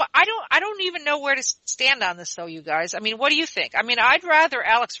know, but I don't even know where to stand on this though, you guys. I mean, what do you think? I mean, I'd rather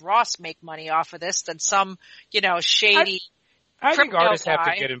Alex Ross make money off of this than some, you know, shady. I think artists have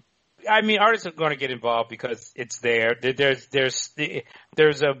to get in. I mean, artists are going to get involved because it's there. There's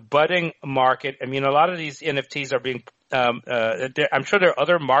a budding market. I mean, a lot of these NFTs are being. I'm sure there are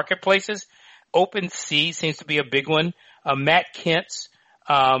other marketplaces. OpenSea seems to be a big one. Matt Kent's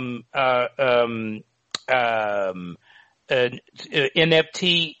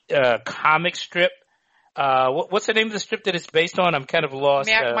NFT comic strip. What's the name of the strip that it's based on? I'm kind of lost.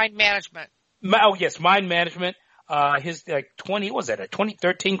 Mind Management. Mind Management. His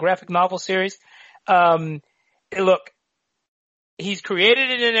 2013 graphic novel series. Look, he's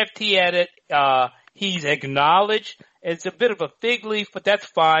created an NFT edit. He's acknowledged it's a bit of a fig leaf, but that's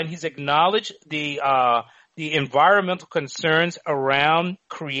fine. He's acknowledged the environmental concerns around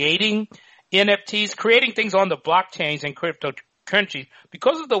creating NFTs, creating things on the blockchains and cryptocurrencies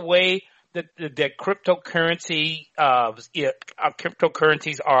because of the way that cryptocurrencies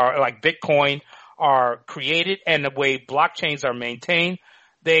are like Bitcoin are created and the way blockchains are maintained.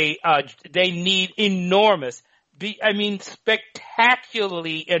 They need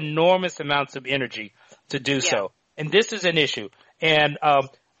spectacularly enormous amounts of energy to do so. And this is an issue. And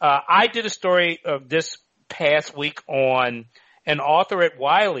I did a story of this past week on an author at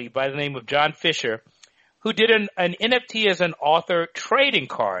Wiley by the name of John Fisher, who did an NFT as an author trading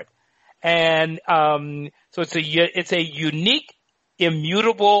card. And so it's a unique,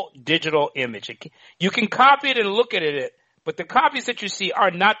 immutable digital image. You can copy it and look at it, but the copies that you see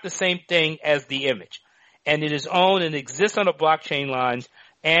are not the same thing as the image. And it is owned and exists on a blockchain line,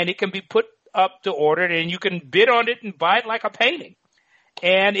 and it can be put up to order, and you can bid on it and buy it like a painting.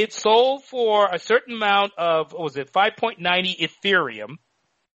 And it's sold for a certain amount of, 5.90 Ethereum,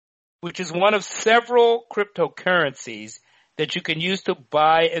 which is one of several cryptocurrencies that you can use to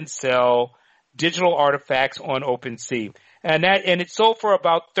buy and sell digital artifacts on OpenSea. And it's sold for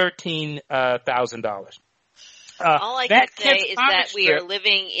about $13,000. All I can say is that we are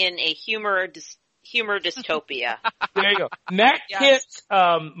living in a humor dystopia. There you go. Matt Kent's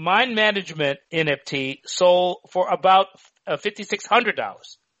Mind Management NFT sold for about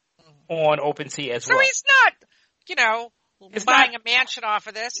 $5,600 on OpenSea as well. So he's not, buying a mansion off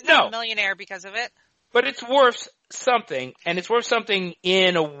of this. He's not a millionaire because of it. But it's worth something, and it's worth something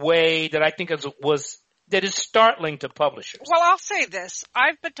in a way that I think that is startling to publishers. Well, I'll say this.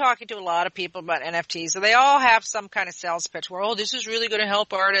 I've been talking to a lot of people about NFTs, and they all have some kind of sales pitch where, this is really going to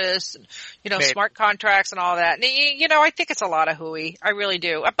help artists, and, smart contracts and all that. And, I think it's a lot of hooey. I really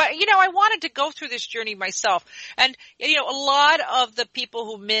do. But, I wanted to go through this journey myself. And, a lot of the people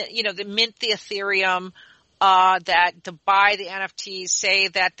who mint the Ethereum, to buy the NFTs say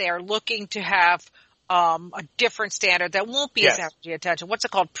that they are looking to have, a different standard that won't be as energy intensive. What's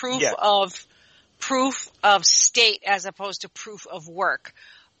it called? Proof of state as opposed to proof of work.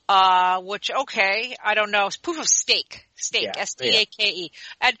 Which, I don't know. It's proof of stake, S-T-A-K-E.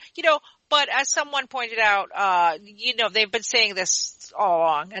 And, but as someone pointed out, they've been saying this all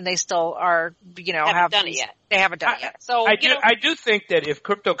along and they still are, haven't done it yet. They haven't done it yet. So, I do think that if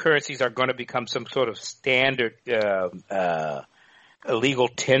cryptocurrencies are going to become some sort of standard, illegal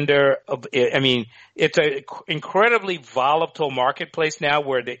tender. It's an incredibly volatile marketplace now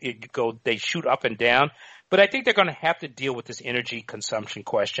where they shoot up and down. But I think they're going to have to deal with this energy consumption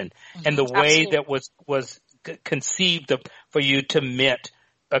question and the way that was conceived for you to mint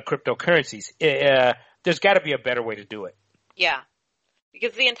cryptocurrencies. There's got to be a better way to do it. Yeah.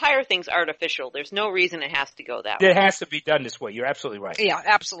 Because the entire thing's artificial. There's no reason it has to go that way. It has to be done this way. You're absolutely right. Yeah,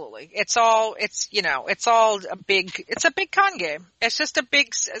 absolutely. It's a big con game. It's just a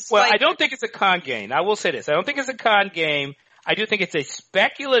big, I don't think it's a con game. I will say this. I don't think it's a con game. I do think it's a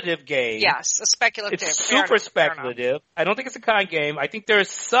speculative game. Yes, a speculative. It's super speculative. I don't think it's a con game. I think there's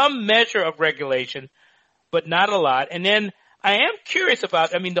some measure of regulation, but not a lot. And then I am curious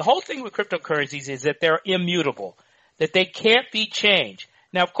about, the whole thing with cryptocurrencies is that they're immutable, that they can't be changed.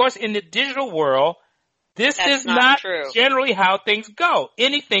 Now, of course, in the digital world, this is not generally how things go.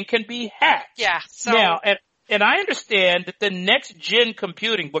 Anything can be hacked. Yeah. So now, and I understand that the next gen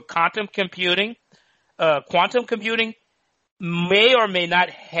computing, with quantum computing, may or may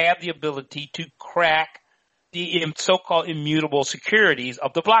not have the ability to crack the so-called immutable securities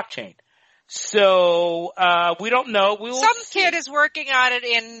of the blockchain. So we don't know. Some kid is working on it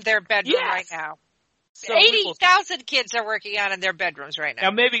in their bedroom right now. So 80,000 kids are working on it in their bedrooms right now.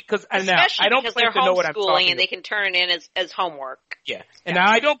 Now maybe I don't claim to know what I'm talking about. And they can turn it in as homework. Yeah. And now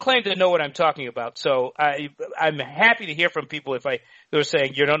I don't claim to know what I'm talking about. So I'm happy to hear from people they're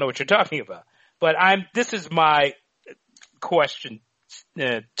saying you don't know what you're talking about. But this is my question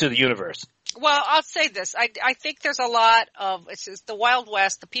to the universe. Well, I'll say this. I think there's a lot of, it's the Wild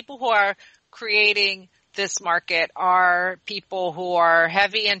West. The people who are creating this market are people who are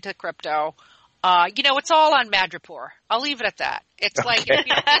heavy into crypto. It's all on Madripoor. I'll leave it at that. It's like,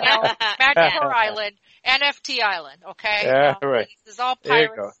 Madripoor Island, NFT Island, okay? Yeah, right. This is all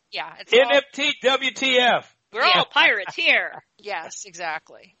pirates. Yeah. It's NFT, WTF. We're all pirates here. Yes,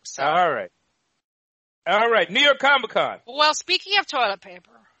 exactly. So. All right. All right, New York Comic Con. Well, speaking of toilet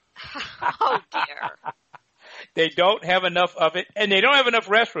paper. Oh dear. They don't have enough of it, and they don't have enough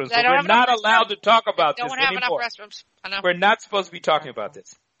restrooms. So They don't we're have not enough allowed to talk about They this don't have enough anymore. restrooms. I know. We're not supposed to be talking about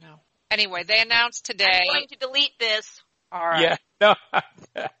this. No. Anyway, they announced today. I'm going to delete this. All right. Yeah. No.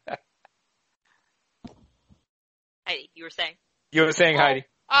 Heidi, you were saying? You were saying, Heidi.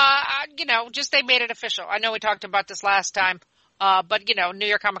 Just they made it official. I know we talked about this last time. But New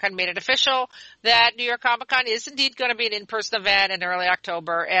York Comic Con made it official that New York Comic Con is indeed going to be an in-person event in early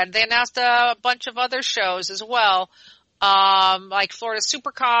October. And they announced a bunch of other shows as well, like Florida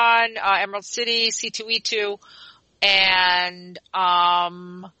SuperCon, Emerald City, C2E2, and,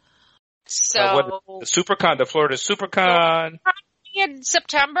 the SuperCon, the Florida SuperCon. In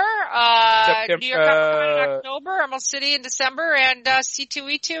September, New York Comic Con in October, Emerald City in December, and,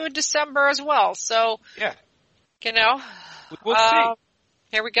 C2E2 in December as well. So, yeah. We'll see.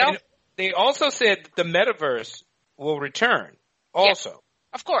 Here we go. And they also said that the metaverse will return also.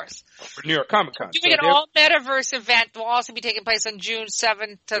 Of course. For New York Comic Con. Doing an all-metaverse event will also be taking place on June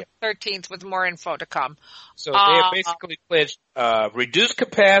 7th to 13th with more info to come. So they have basically pledged reduced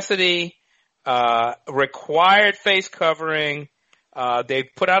capacity, required face covering. They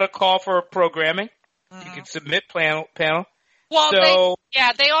put out a call for programming. Mm-hmm. You can submit panel. Well,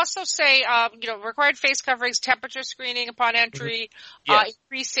 they also say, required face coverings, temperature screening upon entry,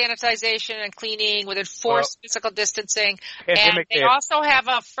 increased sanitization and cleaning with enforced physical distancing. And they also have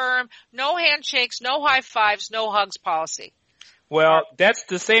a firm no handshakes, no high fives, no hugs policy. Well, that's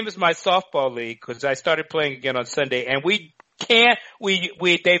the same as my softball league because I started playing again on Sunday, and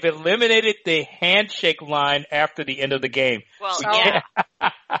they've eliminated the handshake line after the end of the game. Well,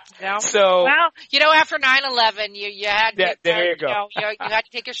 So, after 9/11, you had to, there you go. You had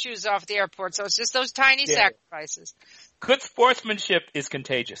to take your shoes off at the airport. So it's just those tiny sacrifices. Good sportsmanship is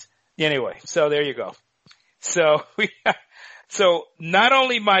contagious. Anyway, so there you go. So so not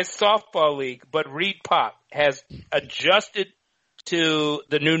only my softball league, but Reed Pop has adjusted to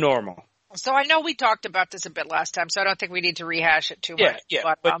the new normal. So I know we talked about this a bit last time, so I don't think we need to rehash it too much.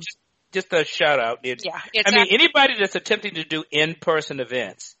 Yeah, but just a shout out. Anybody that's attempting to do in-person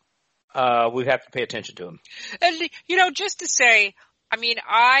events, we have to pay attention to them. And, just to say,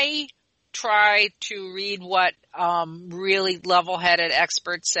 I try to read what really level-headed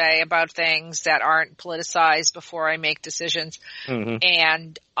experts say about things that aren't politicized before I make decisions. Mm-hmm.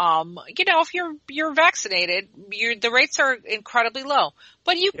 And, if you're vaccinated, the rates are incredibly low.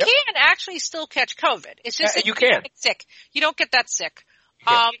 But you can actually still catch COVID. It's just that you can get sick. You don't get that sick.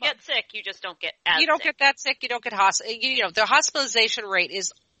 You get sick, you just don't get as sick. You don't get that sick, you don't get the hospitalization rate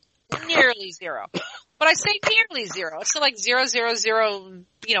is nearly zero. But I say nearly zero. It's like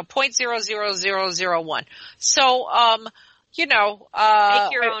 0.00001. So,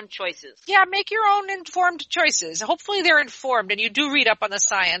 make your own choices. Yeah, make your own informed choices. Hopefully they're informed and you do read up on the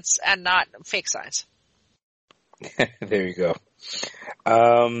science and not fake science. There you go.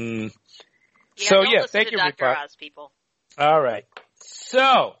 Thank you, Dr. Oz, people. All right.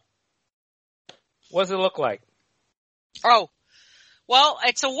 So, what does it look like? Oh, well,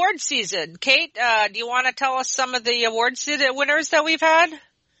 it's award season. Kate, do you want to tell us some of the award winners that we've had?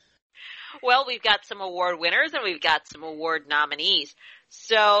 Well, we've got some award winners and we've got some award nominees.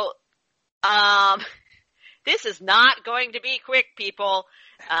 So, this is not going to be quick, people.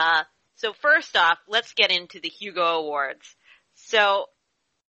 So first off, let's get into the Hugo Awards. So,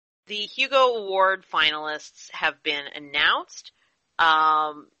 the Hugo Award finalists have been announced.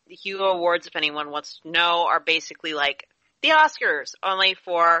 The Hugo Awards, if anyone wants to know, are basically like the Oscars, only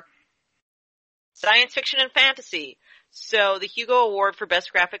for science fiction and fantasy. So the Hugo Award for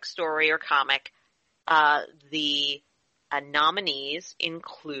Best Graphic Story or Comic, the nominees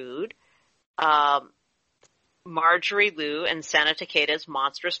include Marjorie Liu and Sana Takeda's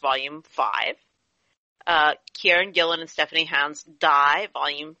Monstrous Volume 5, Kieran Gillen and Stephanie Hahn's Die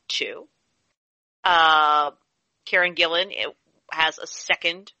Volume 2. Kieran Gillen has a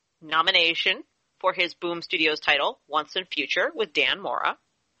second nomination for his Boom Studios title, Once and Future, with Dan Mora.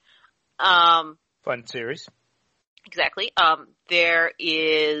 Fun series. Exactly. There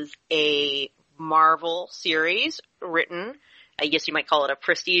is a Marvel series written, I guess you might call it a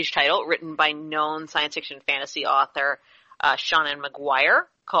prestige title, written by known science fiction fantasy author Shannon Maguire,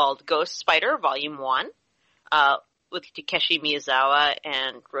 called Ghost Spider Volume 1, with Takeshi Miyazawa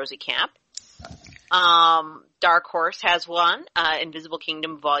and Rosie Camp. Dark Horse has one, Invisible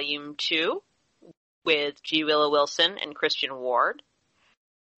Kingdom Volume 2, with G. Willow Wilson and Christian Ward.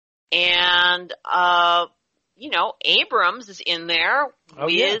 And, Abrams is in there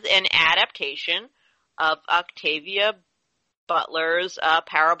with an adaptation of Octavia Butler's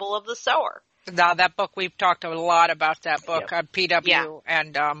Parable of the Sower. Now that book, we've talked a lot about that book on PW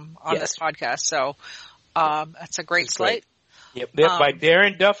and on this podcast. So that's a great slate. Yep, by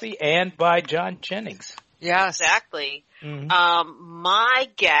Darren Duffy and by John Jennings. Yes, exactly. Mm-hmm. My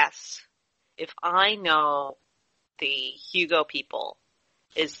guess, if I know the Hugo people,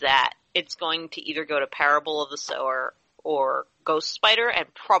 is that it's going to either go to Parable of the Sower or Ghost Spider,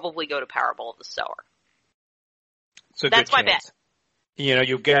 and probably go to Parable of the Sower. So that's my bet. You know,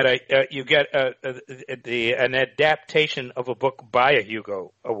 you get an adaptation of a book by a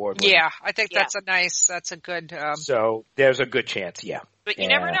Hugo Award winner. Yeah, I think that's a good. So there's a good chance, But you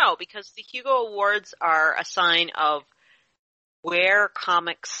never know, because the Hugo Awards are a sign of where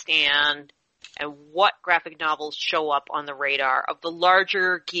comics stand and what graphic novels show up on the radar of the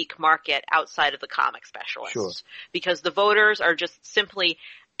larger geek market outside of the comic specialists. Sure. Because the voters are just simply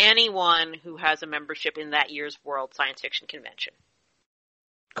anyone who has a membership in that year's World Science Fiction Convention.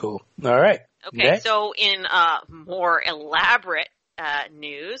 Cool. All right. Okay, Next. so in more elaborate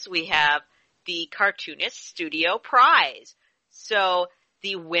news, we have the Cartoonist Studio Prize. So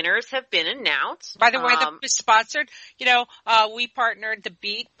the winners have been announced. By the way, that was sponsored. You know, we partnered, The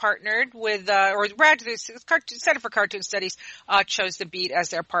Beat partnered with, or rather, the Center for Cartoon Studies chose The Beat as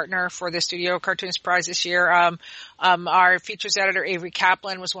their partner for the Studio Cartoonist Prize this year. Our features editor, Avery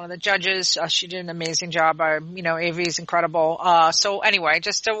Kaplan, was one of the judges. She did an amazing job. Avery's incredible. So anyway,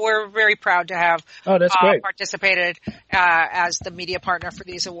 we're very proud to have that's great. participated as the media partner for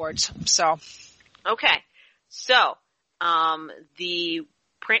these awards. So. Okay. So, the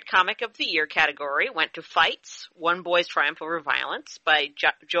Print Comic of the Year category went to Fights, One Boy's Triumph Over Violence by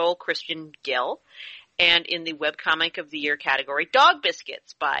Joel Christian Gill. And in the Webcomic of the Year category, Dog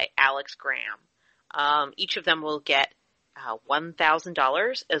Biscuits by Alex Graham. Each of them will get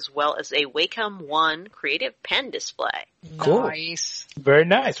 $1,000 as well as a Wacom One creative pen display. Cool. Nice. Very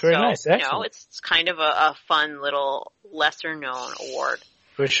nice. Very nice. Excellent. You know, it's kind of a fun little lesser known award.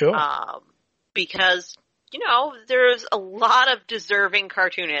 For sure. Because, you know, there's a lot of deserving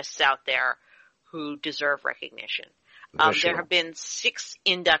cartoonists out there who deserve recognition. Sure. There have been 6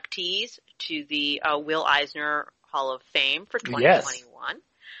 inductees to the Will Eisner Hall of Fame for 2021.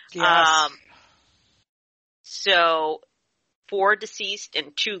 Yes. So 4 deceased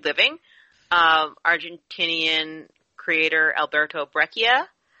and 2 living. Argentinian creator Alberto Breccia,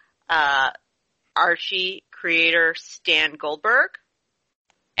 Archie creator Stan Goldberg,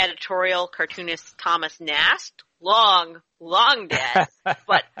 editorial cartoonist Thomas Nast, long dead,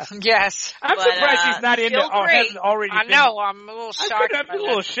 but yes. I'm surprised he's not in hasn't already. I know. I'm a little shocked. I'm a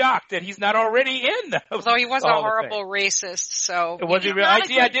little shocked that he's not already in. Although he was a horrible racist, so was he not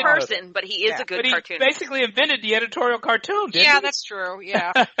a good person, but he is a good cartoonist. He basically invented the editorial cartoon. Didn't he? That's true.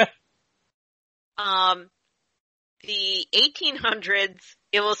 Yeah. The 1800s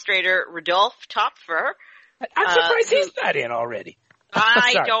illustrator Rudolf Topfer. I'm surprised he's not in already.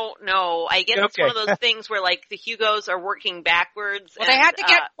 I don't know. I guess it's one of those things where, like, the Hugos are working backwards. Well, they had to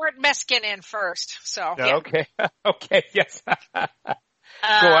get Mort Meskin in first, so. Yeah. Okay. Okay, yes. Go,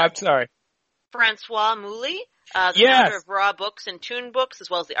 I'm sorry. Francois Mouly, the founder of Raw Books and Toon Books, as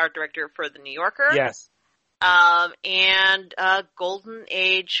well as the art director for The New Yorker. Yes. And Golden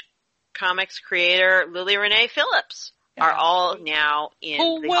Age comics creator Lily Renee Phillips. Are all now in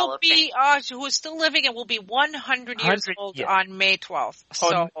the Hall of Fame. Who is still living and will be 100 years old on May 12th. So,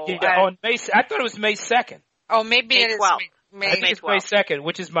 on May, I thought it was May 2nd. Oh, maybe it is May 12th. I think it's May 2nd,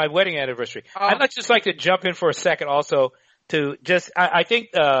 which is my wedding anniversary. I'd just like to jump in for a second also to just, I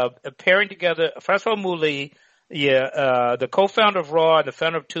think, pairing together Francois Mouly, the co-founder of Raw and the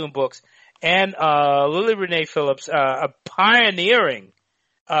founder of Toon Books, and Lily Renee Phillips, a pioneering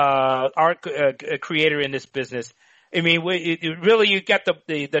art creator in this business. I mean, you got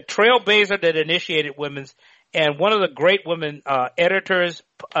the trailblazer that initiated women's, and one of the great women editors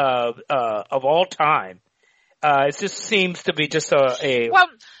of all time. It just seems to be just it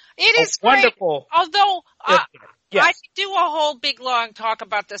is wonderful. Great. Although yes. I could do a whole big long talk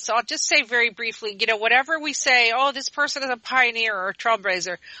about this, so I'll just say very briefly. You know, whatever we say, this person is a pioneer or a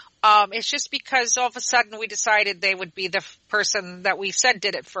trailblazer. It's just because all of a sudden we decided they would be the person that we said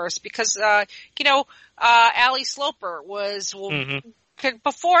did it first. Because, Ali Sloper was,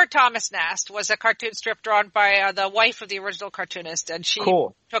 before Thomas Nast, was a cartoon strip drawn by the wife of the original cartoonist, and she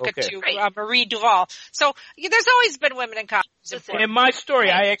took it to Marie Duval. So there's always been women in comics. In my story,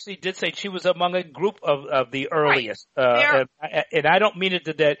 I actually did say she was among a group of the earliest. And I don't mean it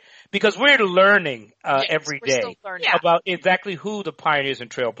to that, because we're learning every day about exactly who the pioneers and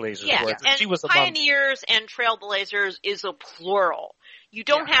trailblazers were. And she was pioneers and trailblazers is a plural. You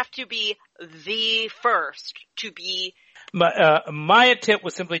don't have to be the first to be my intent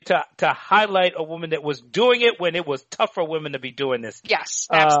was simply to highlight a woman that was doing it when it was tough for women to be doing this. Yes.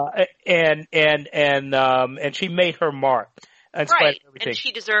 And she made her mark. In spite of everything. And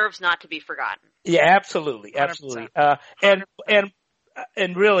she deserves not to be forgotten. Yeah, absolutely. 100%.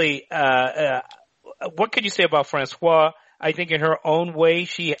 And really, what can you say about Francois? I think in her own way,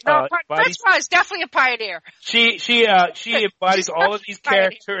 Francois is definitely a pioneer. She embodies all of these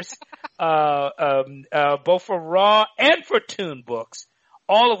characters, both for Raw and for Toon Books,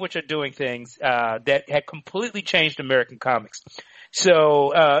 all of which are doing things that had completely changed American comics.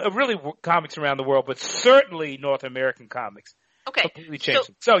 So, really comics around the world, but certainly North American comics. Okay. Completely changed.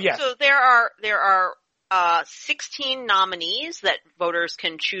 So yes. So there are 16 nominees that voters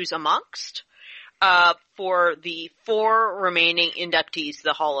can choose amongst. For the 4 remaining inductees to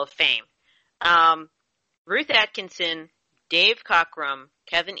the Hall of Fame. Ruth Atkinson, Dave Cockrum,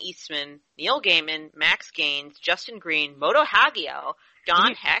 Kevin Eastman, Neil Gaiman, Max Gaines, Justin Green, Moto Hagio,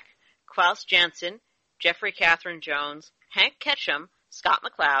 Don Heck, Klaus Janson, Jeffrey Catherine Jones, Hank Ketchum, Scott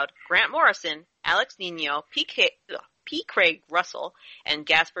McCloud, Grant Morrison, Alex Nino, P. Craig Russell, and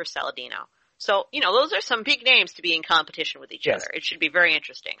Gasper Saladino. So, those are some big names to be in competition with each other. It should be very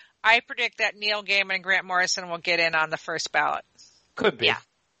interesting. I predict that Neil Gaiman and Grant Morrison will get in on the first ballot. Could be. Yeah.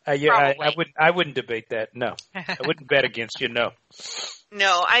 I wouldn't debate that. No. I wouldn't bet against you. No.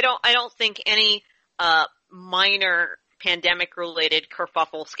 No, I don't think any minor pandemic related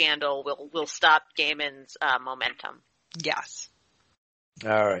kerfuffle scandal will stop Gaiman's momentum. Yes.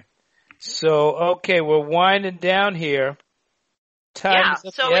 All right. So, okay, we're winding down here.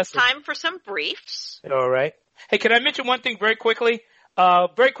 It's time for some briefs. All right. Hey, can I mention one thing very quickly?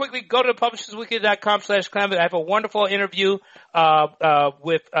 Very quickly, go to publishersweekly.com/climate. I have a wonderful interview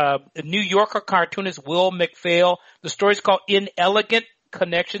with New Yorker cartoonist Will McPhail. The story is called Inelegant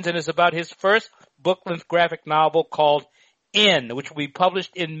Connections, and it's about his first book-length graphic novel called N, which will be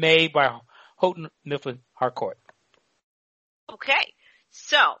published in May by Houghton Mifflin Harcourt. Okay.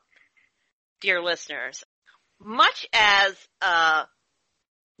 So, dear listeners, much as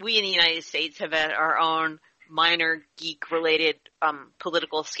we in the United States have had our own minor geek-related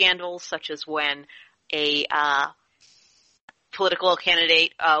political scandals, such as when a political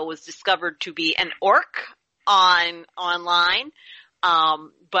candidate was discovered to be an orc online,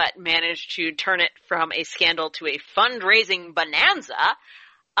 but managed to turn it from a scandal to a fundraising bonanza.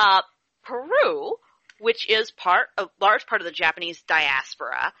 Peru, which is a large part of the Japanese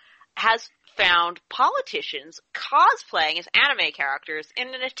diaspora, has found politicians cosplaying as anime characters in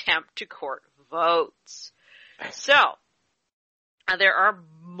an attempt to court votes. So, there are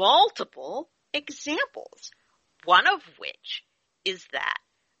multiple examples, one of which is that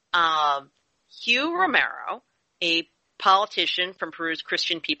Hugh Romero, a politician from Peru's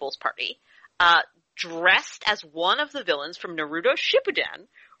Christian People's Party, dressed as one of the villains from Naruto Shippuden,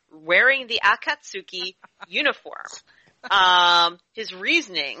 wearing the Akatsuki uniform. His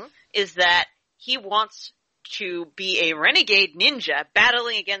reasoning is that he wants to be a renegade ninja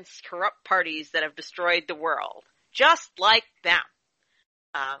battling against corrupt parties that have destroyed the world. Just like them.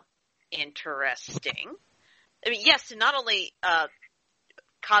 Interesting. I mean, yes, to not only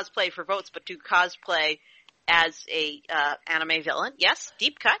cosplay for votes, but to cosplay as a anime villain. Yes,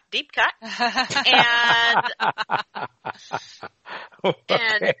 deep cut.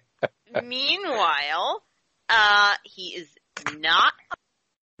 And meanwhile, he is not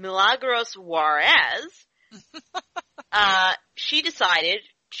Milagros Juarez. She decided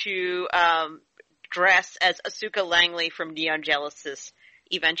to dress as Asuka Langley from Neon Genesis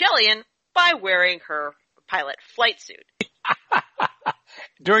Evangelion by wearing her pilot flight suit.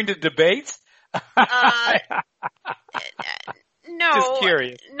 During the debates? No, just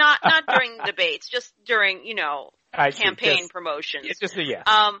curious. Not during the debates, just during, campaign promotions.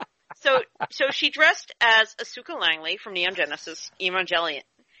 So she dressed as Asuka Langley from Neon Genesis Evangelion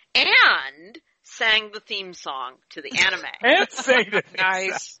and sang the theme song to the anime. And sang the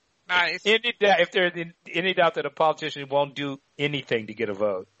theme Nice. If there's any doubt that a politician won't do anything to get a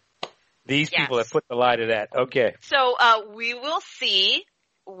vote, these people have put the lie to that. Okay. So we will see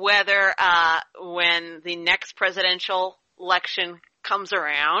whether when the next presidential election comes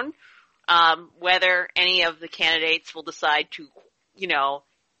around, whether any of the candidates will decide to,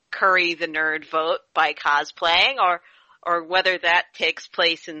 curry the nerd vote by cosplaying, or whether that takes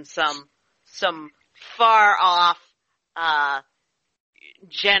place in some far off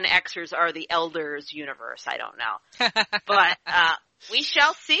Gen Xers are the elders universe. I don't know, but we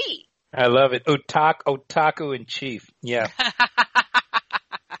shall see. I love it. Otaku in chief. Yeah.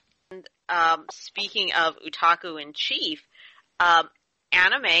 And speaking of Otaku in chief,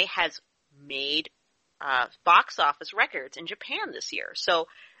 anime has made box office records in Japan this year. So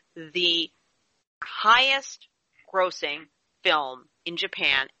the highest grossing film in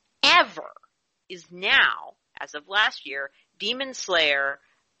Japan ever is now, as of last year, Demon Slayer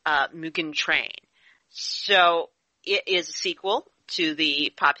Mugen Train. So it is a sequel to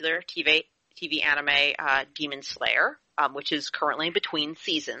the popular TV anime Demon Slayer, which is currently between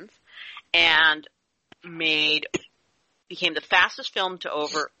seasons, and became the fastest film to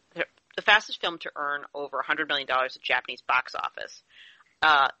earn over $100 million at Japanese box office.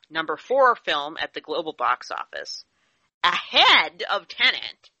 Number 4 film at the global box office, ahead of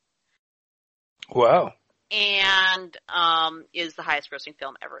Tenet. Wow. And is the highest grossing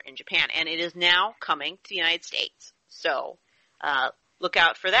film ever in Japan. And it is now coming to the United States. So look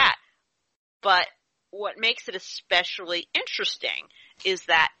out for that. But what makes it especially interesting is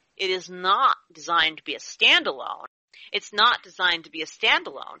that it is not designed to be a standalone. It's not designed to be a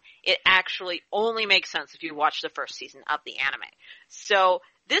standalone. It actually only makes sense if you watch the first season of the anime. So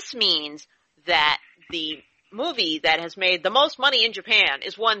this means that the movie that has made the most money in Japan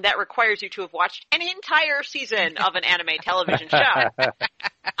is one that requires you to have watched an entire season of an anime television show.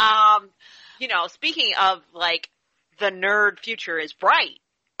 Speaking of, like, the nerd future is bright.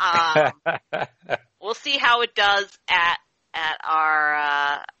 We'll see how it does at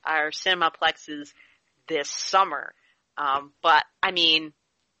our cinemaplexes this summer. But I mean,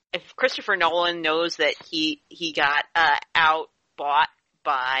 if Christopher Nolan knows that he got outsold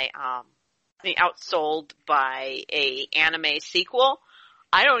by a anime sequel,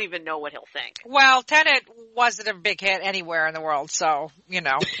 I don't even know what he'll think. Well, Tenet wasn't a big hit anywhere in the world, so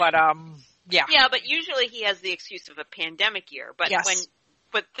but yeah. Yeah, but usually he has the excuse of a pandemic year. But yes.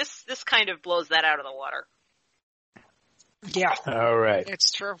 But this kind of blows that out of the water. Yeah. All right.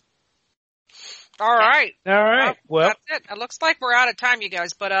 It's true. All right. Well, that's it. It looks like we're out of time, you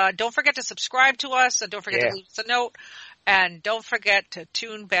guys. But don't forget to subscribe to us, and don't forget to leave us a note, and don't forget to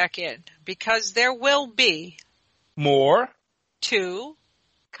tune back in, because there will be more to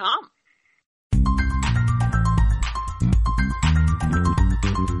come.